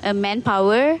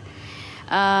manpower.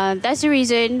 That's the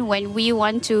reason when we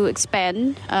want to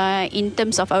expand in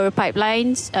terms of our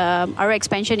pipelines, our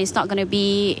expansion is not going to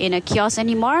be in a kiosk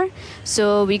anymore.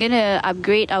 So we're going to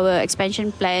upgrade our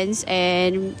expansion plans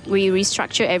and we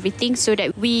restructure everything so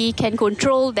that we can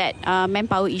control that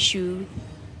manpower issue.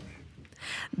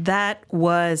 That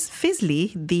was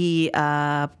Fizzly, the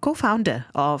co-founder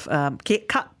of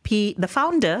Kap P, the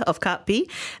founder of Kap P.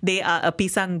 They are a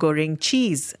pisang goreng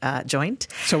cheese joint.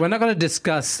 So we're not going to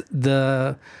discuss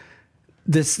the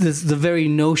very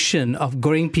notion of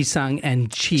goreng pisang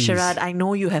and cheese. Sharad, I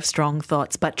know you have strong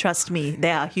thoughts, but trust me, they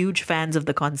are huge fans of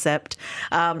the concept.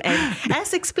 And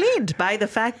as explained by the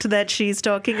fact that she's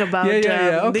talking about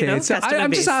Okay. So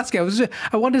I'm just asking.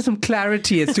 I wanted some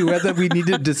clarity as to whether we need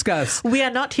to discuss. We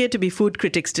are not here to be food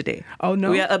critics today. Oh,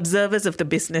 no? We are observers of the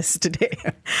business today.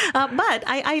 But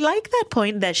I like that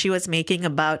point that she was making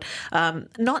about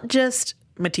not just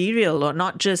material or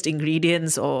not just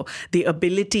ingredients or the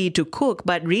ability to cook,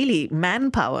 but really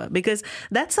manpower, because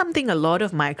that's something a lot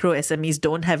of micro SMEs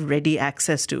don't have ready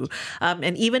access to.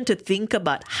 And even to think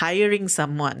about hiring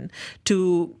someone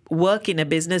to work in a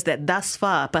business that thus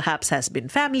far perhaps has been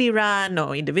family run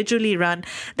or individually run,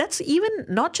 that's even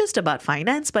not just about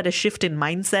finance, but a shift in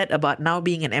mindset about now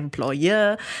being an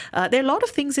employer. There are a lot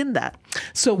of things in that.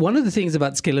 So one of the things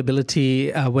about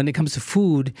scalability when it comes to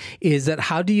food is that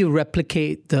how do you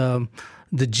replicate the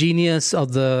genius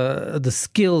of the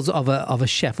skills of a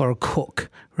chef or a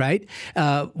cook, right?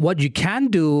 What you can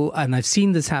do, and I've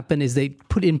seen this happen, is they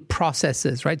put in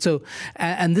processes, right? So,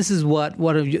 and this is what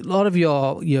a lot of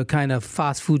your kind of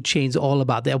fast food chains are all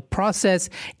about. They'll process,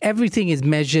 everything is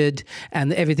measured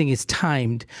and everything is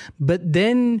timed. But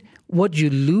then what you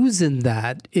lose in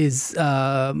that is,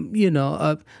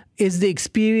 is the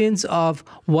experience of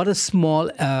what a small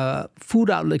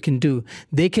food outlet can do.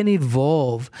 They can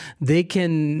evolve. They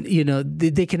can,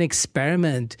 they can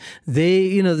experiment.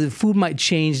 The food might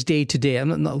change day to day.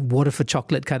 I'm not water for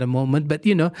chocolate kind of moment, but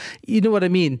you know what I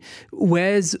mean.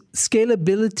 Whereas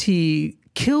scalability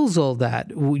kills all that.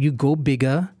 You go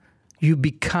bigger. You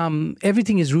become,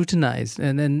 everything is routinized,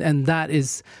 and that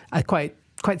is quite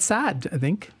sad, I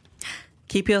think.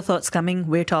 Keep your thoughts coming.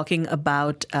 We're talking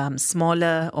about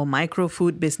smaller or micro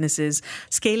food businesses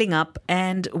scaling up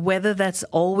and whether that's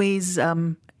always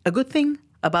a good thing,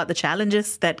 about the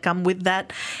challenges that come with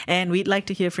that. And we'd like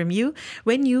to hear from you.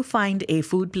 When you find a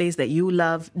food place that you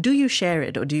love, do you share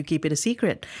it or do you keep it a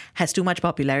secret? Has too much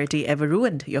popularity ever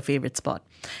ruined your favorite spot?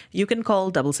 You can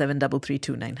call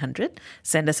 77332900,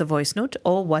 send us a voice note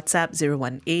or WhatsApp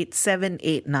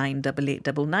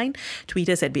 018-789-8899. Tweet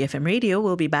us at BFM Radio.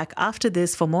 We'll be back after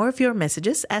this for more of your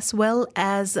messages as well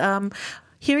as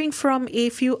hearing from a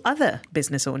few other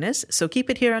business owners. So keep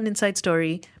it here on Inside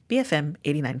Story, BFM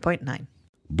 89.9.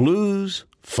 Blues,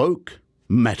 folk,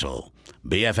 metal.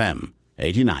 BFM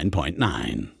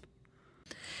 89.9.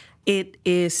 It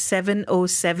is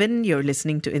 7:07. You're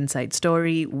listening to Inside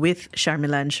Story with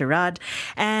Sharmila and Sharad.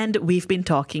 And we've been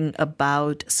talking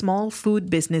about small food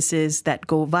businesses that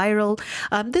go viral.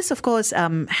 This, of course,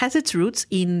 has its roots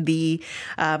in the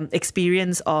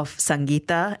experience of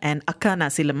Sangeeta and Akka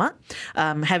Nasi Lemak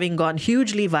having gone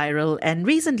hugely viral. And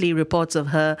recently, reports of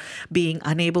her being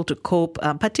unable to cope,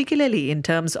 particularly in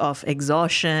terms of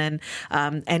exhaustion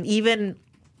and even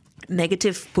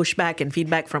negative pushback and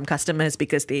feedback from customers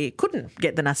because they couldn't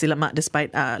get the nasi lemak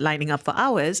despite lining up for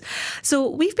hours. So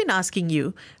we've been asking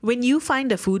you, when you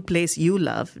find a food place you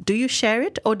love, do you share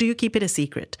it or do you keep it a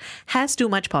secret? Has too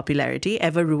much popularity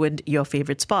ever ruined your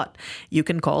favorite spot? You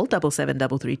can call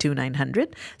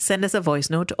 77332900, send us a voice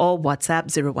note or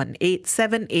WhatsApp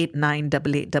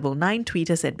 018-789-8899, tweet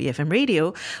us at BFM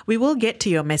Radio. We will get to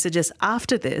your messages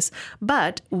after this,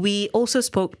 but we also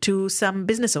spoke to some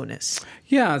business owners.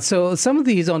 Yeah, so some of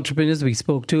these entrepreneurs we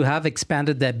spoke to have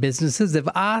expanded their businesses. They've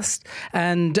asked,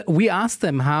 and we asked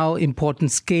them how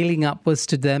important scaling up was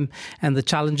to them and the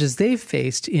challenges they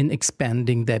faced in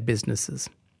expanding their businesses.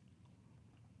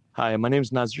 Hi, my name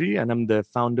is Nazri, and I'm the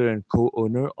founder and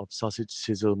co-owner of Sausage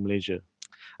Sizzle Malaysia.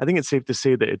 I think it's safe to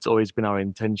say that it's always been our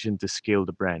intention to scale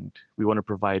the brand. We want to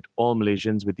provide all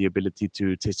Malaysians with the ability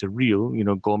to taste a real,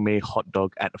 gourmet hot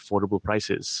dog at affordable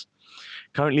prices.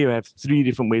 Currently, we have 3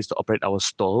 different ways to operate our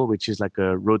stall, which is like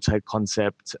a roadside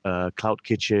concept, a cloud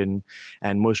kitchen,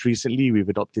 and most recently, we've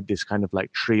adopted this kind of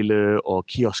like trailer or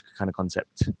kiosk kind of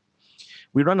concept.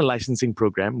 We run a licensing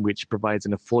program which provides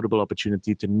an affordable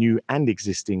opportunity to new and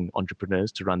existing entrepreneurs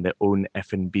to run their own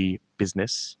F&B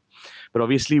business. But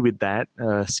obviously, with that,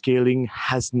 scaling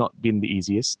has not been the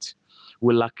easiest.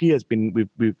 We're lucky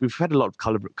we've had a lot of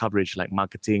coverage like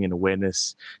marketing and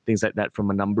awareness, things like that from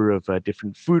a number of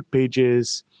different food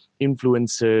pages,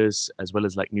 influencers, as well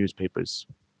as like newspapers.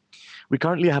 We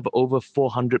currently have over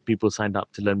 400 people signed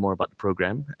up to learn more about the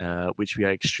program, which we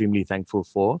are extremely thankful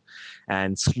for.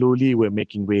 And slowly we're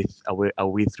making our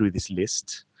way through this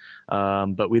list.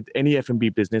 But with any F&B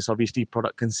business, obviously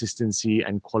product consistency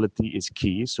and quality is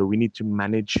key. So we need to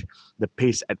manage the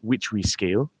pace at which we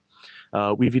scale.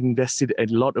 We've invested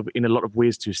in a lot of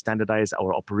ways to standardize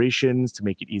our operations, to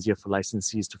make it easier for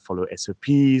licensees to follow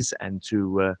SOPs and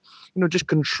to just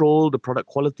control the product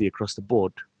quality across the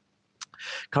board.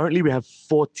 Currently, we have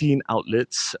 14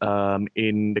 outlets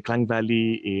in the Klang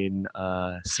Valley, in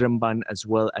Seremban, as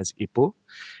well as Ipoh,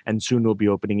 and soon we'll be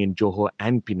opening in Johor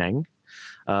and Penang.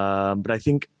 But I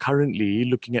think currently,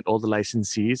 looking at all the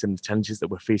licensees and the challenges that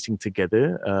we're facing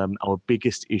together, our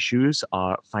biggest issues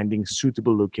are finding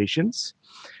suitable locations,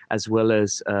 as well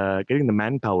as getting the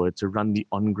manpower to run the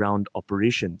on-ground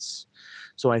operations.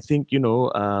 So I think we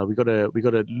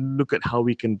gotta look at how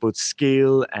we can both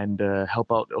scale and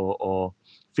help out or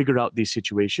figure out these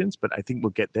situations. But I think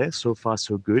we'll get there. So far,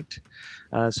 so good.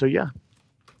 So yeah.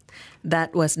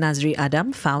 That was Nazri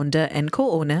Adam, founder and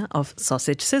co-owner of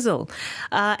Sausage Sizzle.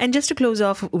 And just to close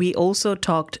off, we also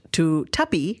talked to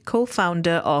Tubby,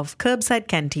 co-founder of Curbside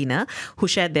Cantina, who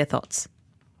shared their thoughts.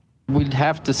 We'd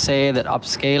have to say that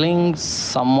upscaling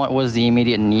somewhat was the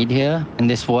immediate need here, and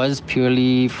this was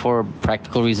purely for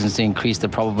practical reasons to increase the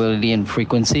probability and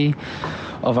frequency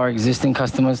of our existing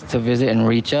customers to visit and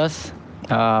reach us.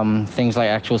 Things like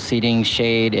actual seating,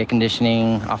 shade, air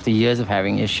conditioning, after years of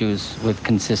having issues with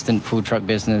consistent food truck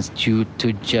business due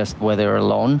to just weather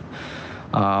alone.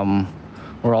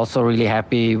 We're also really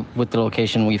happy with the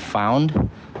location we found.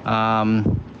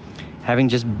 Having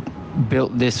just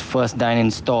built this first dine-in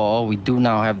store, we do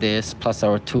now have this, plus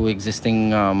our 2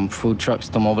 existing food trucks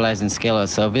to mobilize and scale our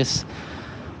service.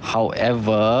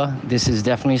 However, this is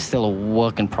definitely still a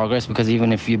work in progress, because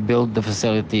even if you build the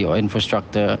facility or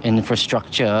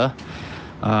infrastructure,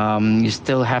 you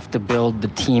still have to build the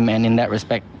team, and in that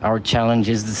respect, our challenge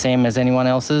is the same as anyone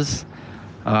else's.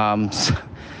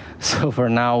 So for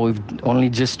now, we've only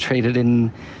just traded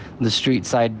in the street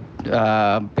side,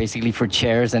 basically for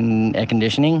chairs and air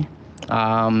conditioning.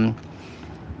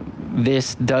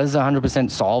 This does 100%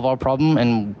 solve our problem,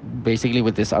 and basically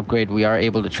with this upgrade, we are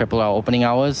able to triple our opening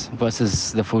hours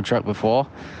versus the food truck before.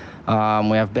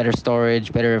 We have better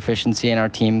storage, better efficiency, and our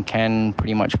team can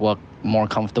pretty much work more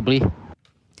comfortably.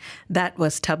 That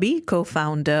was Tubby,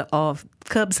 co-founder of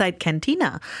Curbside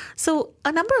Cantina. So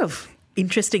a number of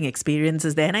interesting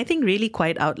experiences there, and I think really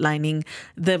quite outlining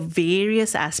the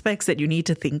various aspects that you need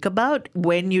to think about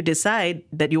when you decide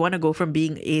that you want to go from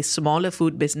being a smaller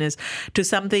food business to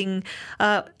something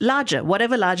larger,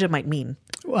 whatever larger might mean.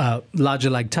 Larger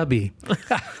like Tubby.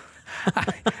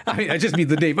 I just mean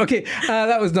the name. Okay,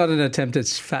 that was not an attempt at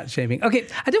fat shaming. Okay,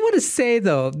 I did want to say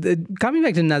though, coming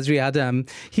back to Nazri Adam,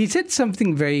 he said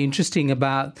something very interesting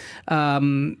about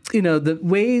the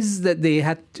ways that they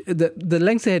had, the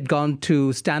lengths they had gone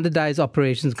to standardize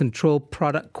operations, control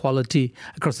product quality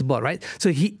across the board, right?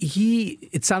 So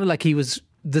it sounded like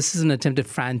this is an attempt at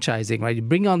franchising, right? You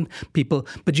bring on people,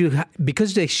 but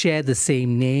because they share the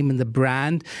same name and the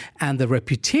brand and the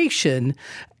reputation,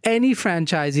 any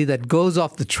franchisee that goes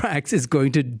off the tracks is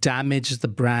going to damage the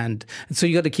brand. And so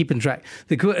you got to keep in track.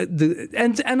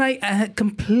 And I had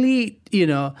complete,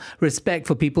 respect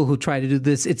for people who try to do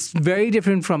this. It's very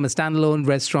different from a standalone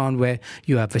restaurant where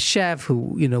you have a chef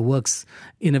who, works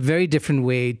in a very different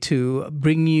way to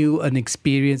bring you an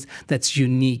experience that's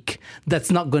unique.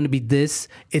 That's not going to be this.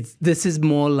 This is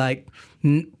more like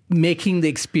making the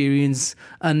experience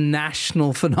a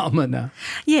national phenomena.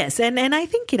 Yes, and I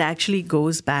think it actually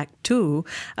goes back to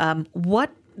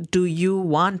what do you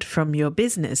want from your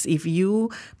business? If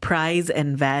you prize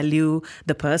and value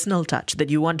the personal touch, that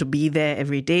you want to be there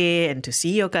every day and to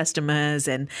see your customers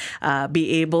and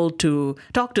be able to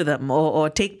talk to them or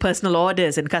take personal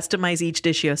orders and customize each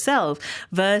dish yourself,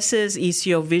 versus is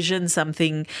your vision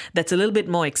something that's a little bit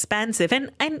more expansive?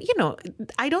 And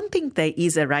I don't think there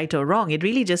is a right or wrong. It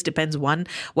really just depends, one,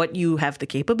 what you have the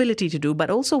capability to do, but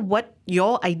also what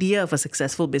your idea of a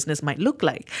successful business might look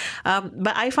like.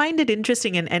 But I find it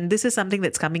interesting, and this is something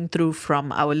that's coming through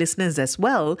from our listeners as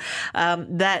well,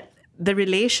 that the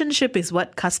relationship is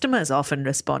what customers often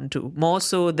respond to more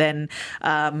so than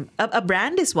a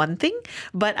brand is one thing.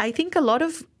 But I think a lot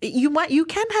of you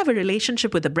can have a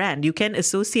relationship with a brand. You can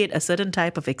associate a certain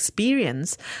type of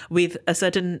experience with a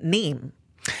certain name.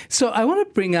 So I want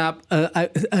to bring up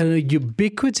a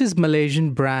ubiquitous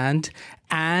Malaysian brand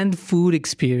and food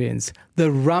experience, the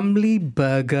Ramly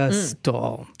Burger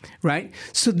Stall, right?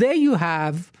 So there you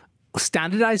have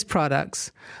standardized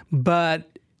products, but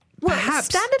perhaps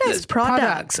standardized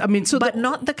products. I mean, but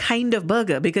not the kind of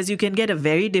burger, because you can get a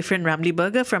very different Ramly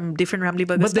burger from different Ramly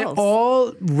burger stalls. But they're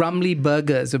all Ramly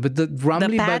burgers. But the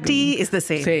Ramly patty is the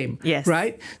same. Yes.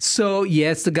 Right? So,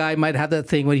 yes, the guy might have that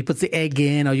thing where he puts the egg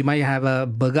in, or you might have a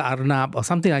burger arnab or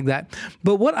something like that.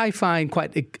 But what I find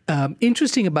quite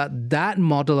interesting about that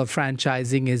model of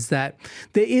franchising is that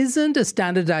there isn't a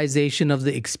standardization of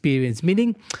the experience,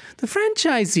 meaning the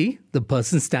franchisee, the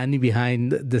person standing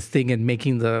behind this thing and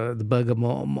making the burger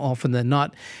more often than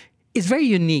not, is very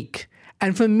unique.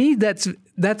 And for me, that's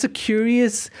a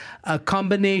curious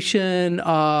combination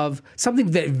of something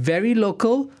very, very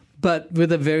local, but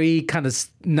with a very kind of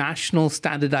national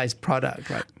standardized product,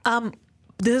 right?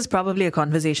 This is probably a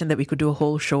conversation that we could do a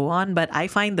whole show on, but I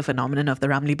find the phenomenon of the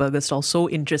Ramly Burger Stall so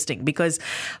interesting, because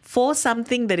for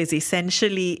something that is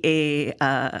essentially a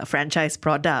franchise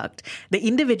product, the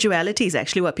individuality is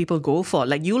actually what people go for.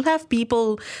 Like, you'll have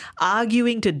people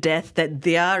arguing to death that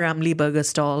their Ramly Burger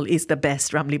Stall is the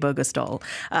best Ramly Burger Stall,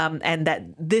 and that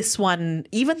this one,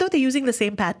 even though they're using the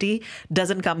same patty,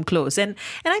 doesn't come close. And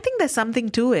I think there's something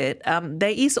to it.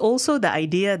 There is also the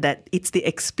idea that it's the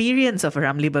experience of a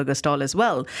Ramly Burger Stall as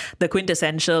well. The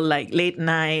quintessential, like, late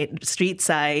night, street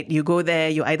side, you go there,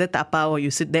 you either tapa or you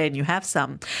sit there and you have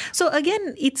some. So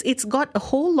again, it's got a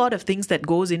whole lot of things that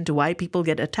goes into why people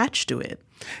get attached to it.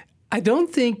 I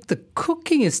don't think the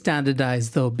cooking is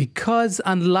standardized, though, because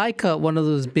unlike one of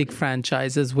those big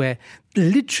franchises where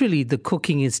literally the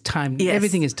cooking is timed,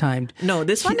 everything is timed. No,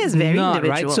 this one is very individual.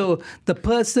 Right? So the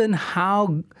person,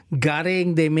 how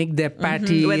gutting they make their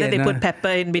patty. Whether they put pepper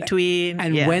in between.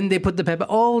 And when they put the pepper,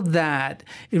 all that,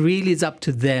 it really is up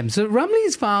to them. So Ramly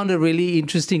has found a really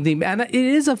interesting thing, and it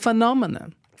is a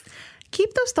phenomenon.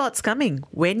 Keep those thoughts coming.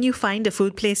 When you find a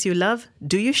food place you love,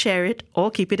 do you share it or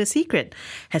keep it a secret?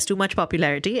 Has too much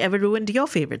popularity ever ruined your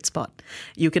favorite spot?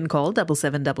 You can call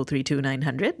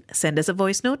 77332900, send us a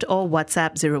voice note, or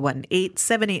WhatsApp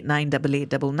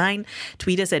 018-789-8899.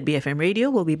 Tweet us at BFM Radio.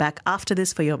 We'll be back after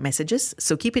this for your messages.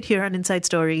 So keep it here on Inside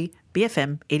Story,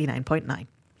 BFM 89.9.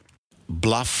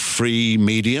 Bluff-free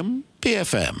medium,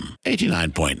 BFM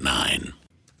 89.9.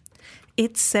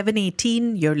 It's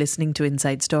 7:18. You're listening to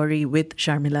Inside Story with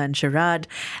Sharmila and Sharad.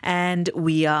 And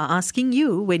we are asking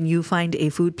you, when you find a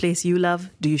food place you love,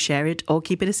 do you share it or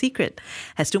keep it a secret?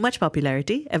 Has too much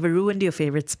popularity ever ruined your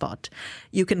favorite spot?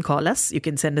 You can call us. You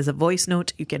can send us a voice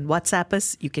note. You can WhatsApp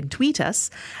us. You can tweet us.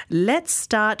 Let's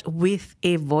start with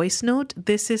a voice note.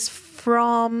 This is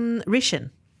from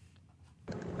Rishan.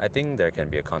 I think there can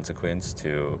be a consequence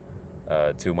to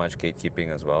too much gatekeeping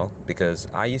as well, because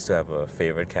I used to have a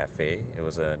favorite cafe. It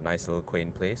was a nice little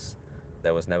quaint place.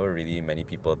 There was never really many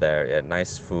people there. It had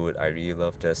nice food. I really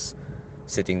loved just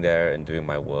sitting there and doing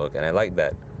my work, and I liked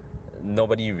that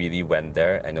nobody really went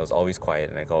there, and it was always quiet,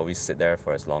 and I could always sit there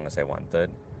for as long as I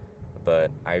wanted.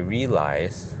 But I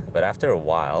realized, after a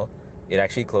while, it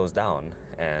actually closed down,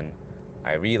 and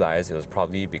I realized it was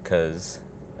probably because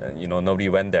nobody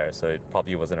went there, so it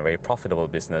probably wasn't a very profitable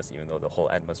business, even though the whole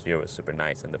atmosphere was super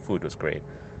nice and the food was great.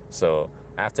 So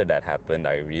after that happened,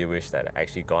 I really wish that I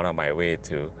actually gone on my way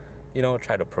to,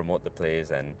 try to promote the place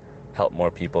and help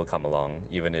more people come along.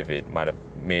 Even if it might have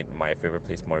made my favorite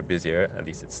place more busier, at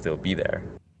least it'd still be there.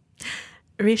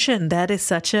 Rishan, that's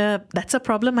a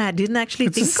problem I didn't actually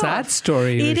think of. It's a sad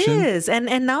story, It Rishan. is. And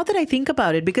now that I think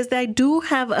about it, because I do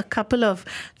have a couple of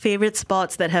favorite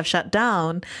spots that have shut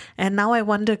down, and now I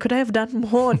wonder, could I have done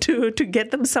more to get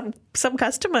them some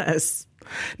customers?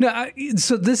 No,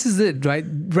 so this is it, right?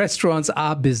 Restaurants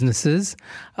are businesses.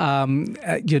 Probably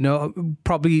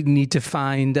need to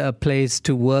find a place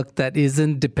to work that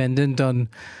isn't dependent on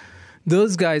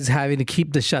those guys having to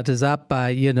keep the shutters up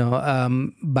by,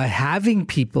 by having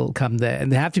people come there,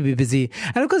 and they have to be busy.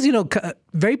 And of course,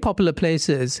 very popular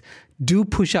places do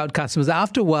push out customers.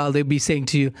 After a while, they'll be saying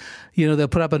to you, they'll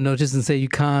put up a notice and say you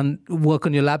can't work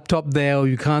on your laptop there, or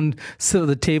you can't sit at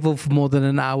the table for more than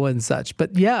an hour and such.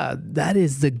 But yeah, that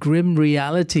is the grim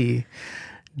reality.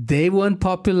 They weren't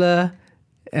popular,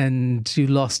 and you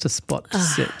lost a spot to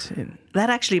sit in. That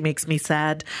actually makes me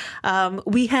sad.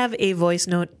 We have a voice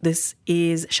note. This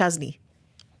is Shazni.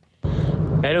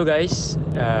 Hello guys.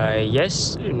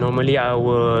 Yes, normally I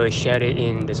will share it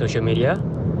in the social media.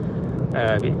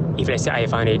 If let's say I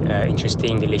find it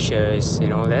interesting, delicious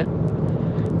and all that.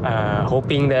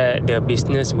 Hoping that the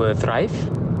business will thrive.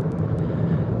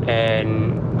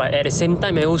 But at the same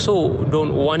time, I also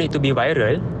don't want it to be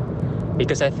viral,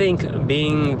 because I think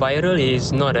being viral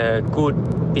is not a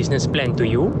good business plan to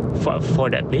you for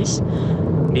that place,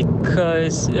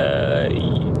 because the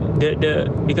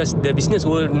business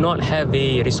will not have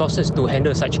the resources to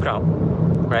handle such crowd,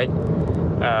 right?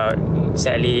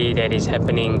 Sadly, that is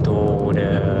happening to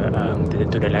the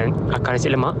nasi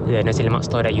lemak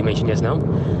store that you mentioned just now.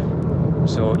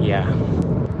 So yeah,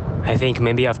 I think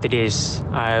maybe after this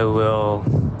I will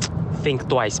think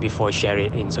twice before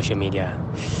sharing it in social media.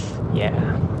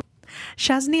 Yeah.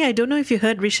 Shazni, I don't know if you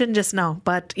heard Rishan just now,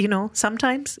 but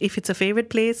sometimes if it's a favorite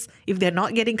place, if they're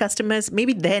not getting customers,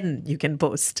 maybe then you can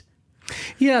post.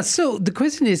 Yeah, so the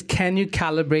question is, can you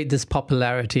calibrate this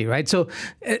popularity, right? So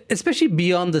especially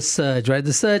beyond the surge, right?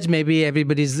 The surge, maybe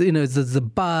everybody's, there's the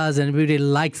buzz and everybody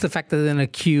likes the fact that they're in a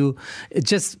queue. It's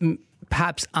just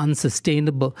perhaps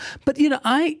unsustainable. But,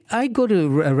 I go to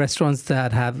restaurants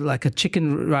that have like a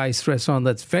chicken rice restaurant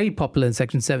that's very popular in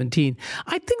Section 17.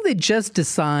 I think they just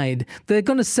decide they're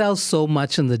going to sell so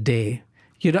much in the day,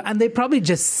 and they probably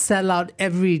just sell out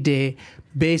every day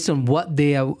based on what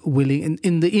they are willing,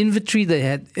 in the inventory they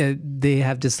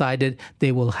have decided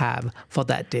they will have for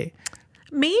that day.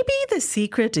 Maybe the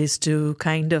secret is to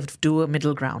kind of do a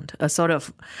middle ground, a sort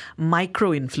of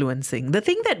micro-influencing. The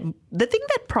thing that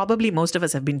probably most of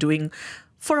us have been doing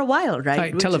for a while,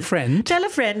 right? Tell a friend. Tell a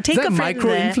friend. Take a friend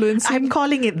micro-influencing? I'm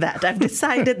calling it that. I've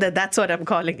decided that's what I'm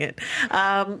calling it.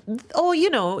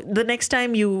 The next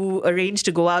time you arrange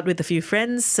to go out with a few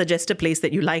friends, suggest a place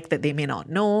that you like that they may not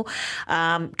know.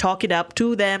 Talk it up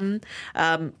to them.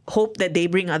 Hope that they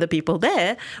bring other people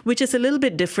there, which is a little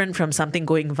bit different from something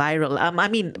going viral.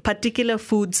 Particular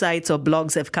food sites or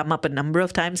blogs have come up a number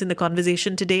of times in the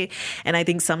conversation today. And I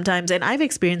think sometimes, and I've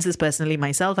experienced this personally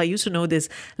myself, I used to know this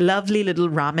lovely little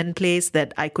ramen place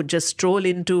that I could just stroll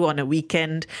into on a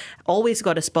weekend. Always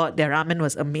got a spot. Their ramen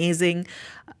was amazing.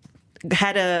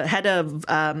 Had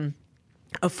a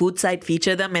food site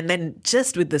feature them, and then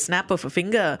just with the snap of a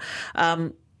finger,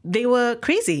 they were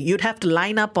crazy. You'd have to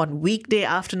line up on weekday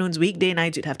afternoons, weekday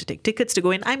nights. You'd have to take tickets to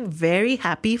go in. I'm very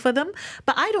happy for them,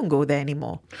 but I don't go there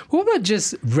anymore. What about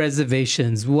just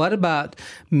reservations? What about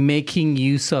making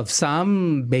use of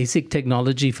some basic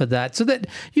technology for that, so that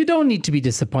you don't need to be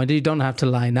disappointed? You don't have to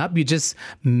line up. You just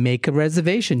make a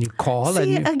reservation. You call.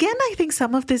 Again, I think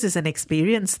some of this is an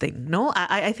experience thing. No,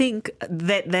 I think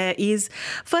that there is,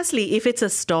 firstly, if it's a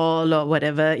stall or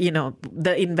whatever,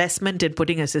 the investment in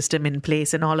putting a system in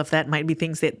place and all of that might be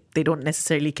things that they don't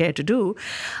necessarily care to do.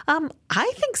 I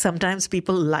think sometimes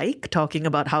people like talking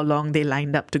about how long they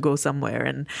lined up to go somewhere,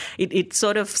 and it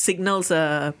sort of signals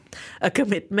a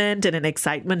commitment and an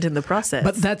excitement in the process.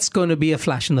 But that's going to be a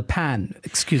flash in the pan,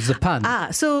 excuse the pun.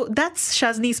 So that's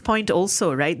Shazni's point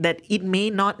also, right? That it may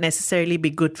not necessarily be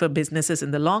good for businesses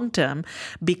in the long term,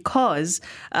 because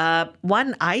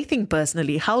one, I think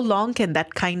personally, how long can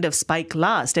that kind of spike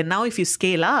last? And now if you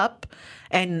scale up,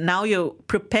 and now you're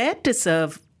prepared to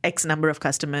serve X number of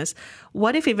customers,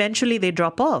 what if eventually they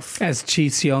drop off? As Chi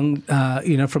Seong,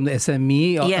 from the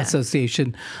SME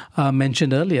Association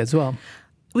mentioned earlier as well.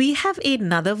 We have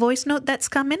another voice note that's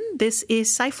come in. This is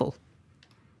Saiful.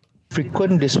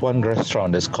 Frequent this one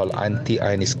restaurant that's called Auntie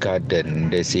Ainis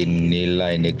Garden. That's in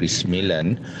Nilai, Negeri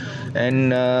Sembilan.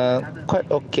 And quite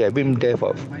okay. I've been there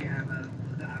for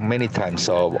many times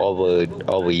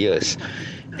over years.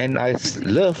 And I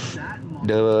love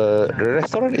the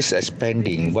restaurant is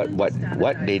expanding. What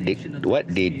they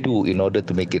do in order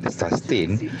to make it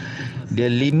sustain, they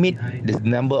limit the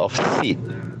number of seats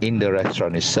in the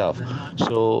restaurant itself.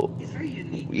 So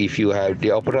if you have,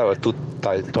 they operate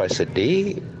twice a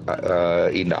day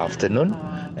in the afternoon,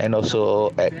 and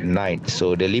also at night.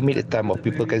 So the limited time of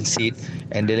people can sit,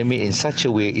 and the limit in such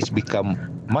a way it's become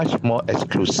much more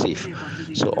exclusive.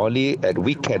 So only at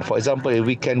weekend, for example, a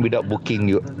weekend without booking,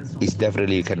 it's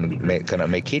definitely you cannot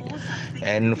make it.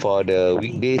 And for the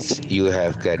weekdays, you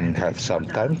can have some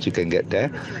time you can get there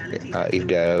if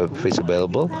there are space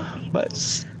available.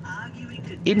 But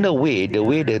in a way, the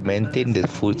way they maintain the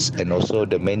foods and also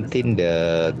they maintain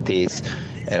the taste,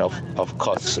 and of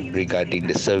course regarding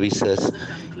the services,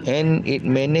 and it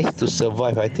managed to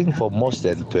survive, I think, for more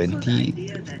than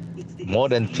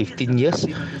 15 years,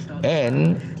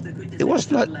 and it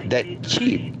was not that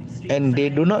cheap. And they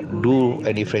do not do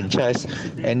any franchise,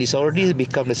 and it's already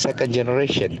become the second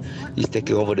generation. It's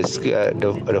taking over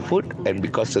the food, and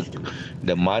because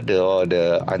the mother or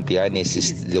the Auntie Ines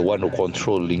is the one who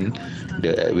controlling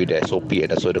with the SOP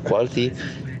and also the quality,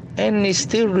 and it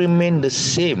still remain the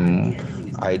same,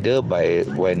 either by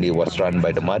when it was run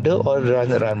by the mother or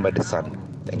run by the son.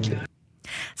 Thank you.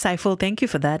 Saiful, thank you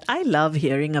for that. I love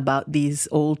hearing about these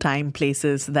old-time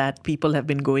places that people have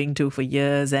been going to for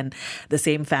years and the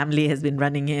same family has been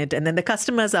running it. And then the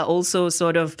customers are also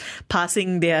sort of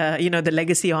passing their, the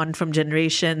legacy on from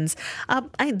generations.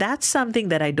 That's something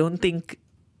that I don't think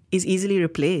is easily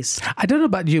replaced. I don't know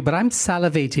about you, but I'm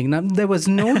salivating. Now, there was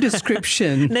no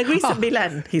description. Negeri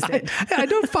Sembilan, he said. I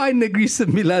don't find Negeri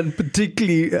Sembilan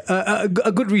particularly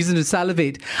a good reason to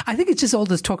salivate. I think it's just all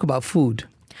this talk about food.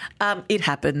 It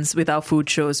happens with our food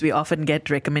shows. We often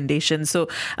get recommendations. So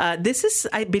this is,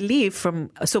 I believe,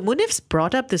 so Munif's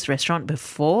brought up this restaurant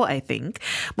before, I think.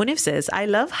 Munif says, I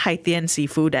love Haitian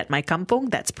seafood at my kampong,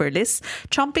 that's Perlis,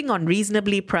 chomping on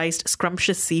reasonably priced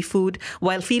scrumptious seafood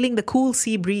while feeling the cool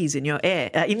sea breeze in your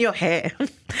hair.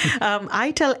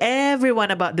 I tell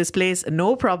everyone about this place,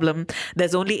 no problem.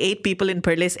 There's only 8 people in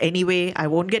Perlis anyway. I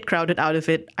won't get crowded out of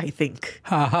it, I think.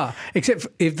 Except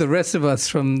if the rest of us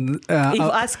from... if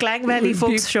us Klang Valley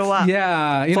folks show up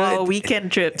for our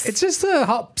weekend trips. It's just a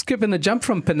hop, skip and a jump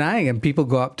from Penang, and people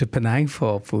go up to Penang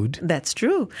for food. That's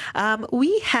true.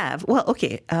 We have,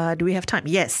 do we have time?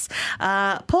 Yes.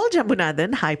 Paul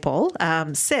Jambunathan, hi Paul,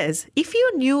 says, if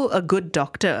you knew a good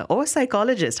doctor or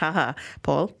psychologist,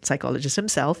 Paul, psychologist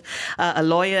himself, a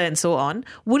lawyer and so on,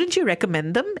 wouldn't you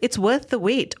recommend them? It's worth the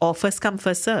wait, or first come,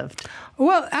 first served.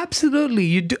 Well, absolutely.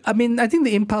 You do. I mean, I think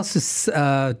the impulse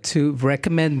to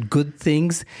recommend good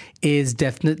things is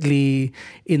definitely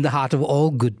in the heart of all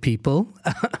good people.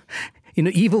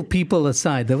 Evil people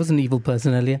aside, there was an evil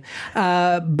person earlier.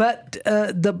 But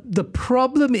the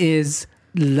problem is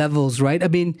levels, right? I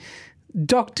mean,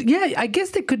 I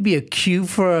guess there could be a queue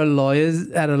for a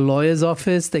lawyer's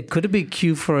office. There could be a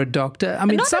queue for a doctor. I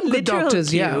mean, not some a good doctors,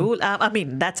 queue.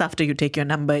 That's after you take your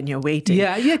number and you're waiting.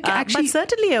 Actually, but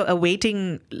certainly a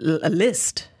waiting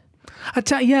list.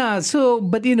 Just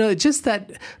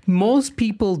that most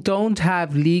people don't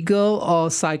have legal or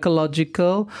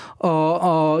psychological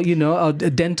or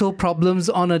dental problems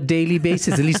on a daily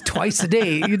basis, at least twice a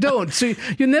day. You don't. So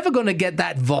you're never going to get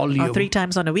that volume. Or 3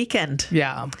 times on a weekend.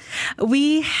 Yeah.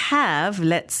 We have,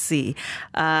 let's see,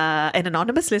 an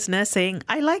anonymous listener saying,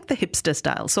 I like the hipster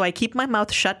style, so I keep my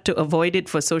mouth shut to avoid it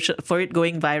for it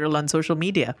going viral on social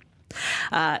media.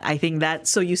 I think that,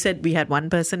 so you said we had one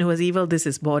person who was evil. This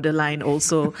is borderline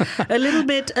also a little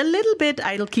bit.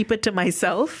 I'll keep it to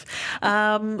myself.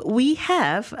 We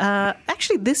have,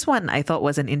 actually this one I thought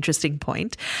was an interesting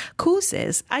point. Koo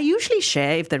says, I usually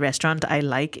share if the restaurant I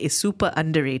like is super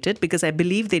underrated because I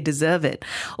believe they deserve it.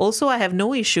 Also, I have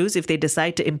no issues if they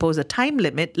decide to impose a time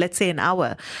limit, let's say an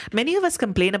hour. Many of us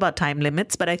complain about time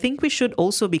limits, but I think we should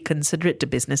also be considerate to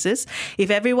businesses. If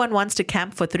everyone wants to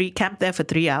camp there for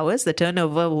 3 hours, the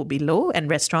turnover will be low and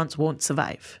restaurants won't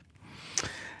survive.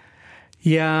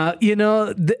 Yeah,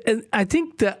 I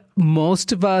think that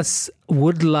most of us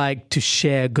would like to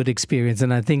share good experience,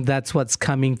 and I think that's what's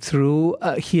coming through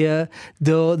here.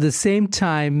 Though at the same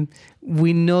time,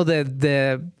 we know that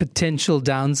there are potential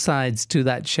downsides to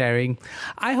that sharing.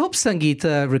 I hope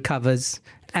Sangeeta recovers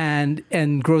and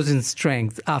grows in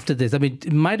strength after this. I mean,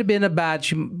 it might have been a bad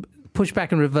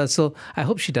pushback and reversal. I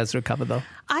hope she does recover, though.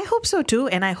 I hope so too,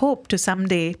 and I hope to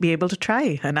someday be able to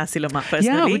try a nasi lemak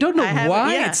personally. Yeah, we don't know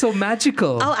why it's so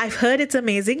magical. Oh, I've heard it's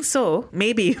amazing. So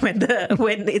maybe when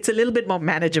it's a little bit more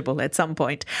manageable at some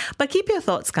point. But keep your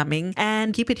thoughts coming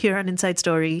and keep it here on Inside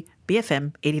Story,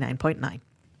 BFM 89.9.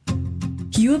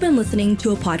 You have been listening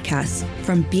to a podcast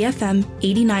from BFM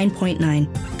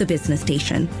 89.9, the business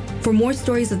station. For more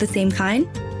stories of the same kind,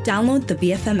 download the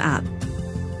BFM app.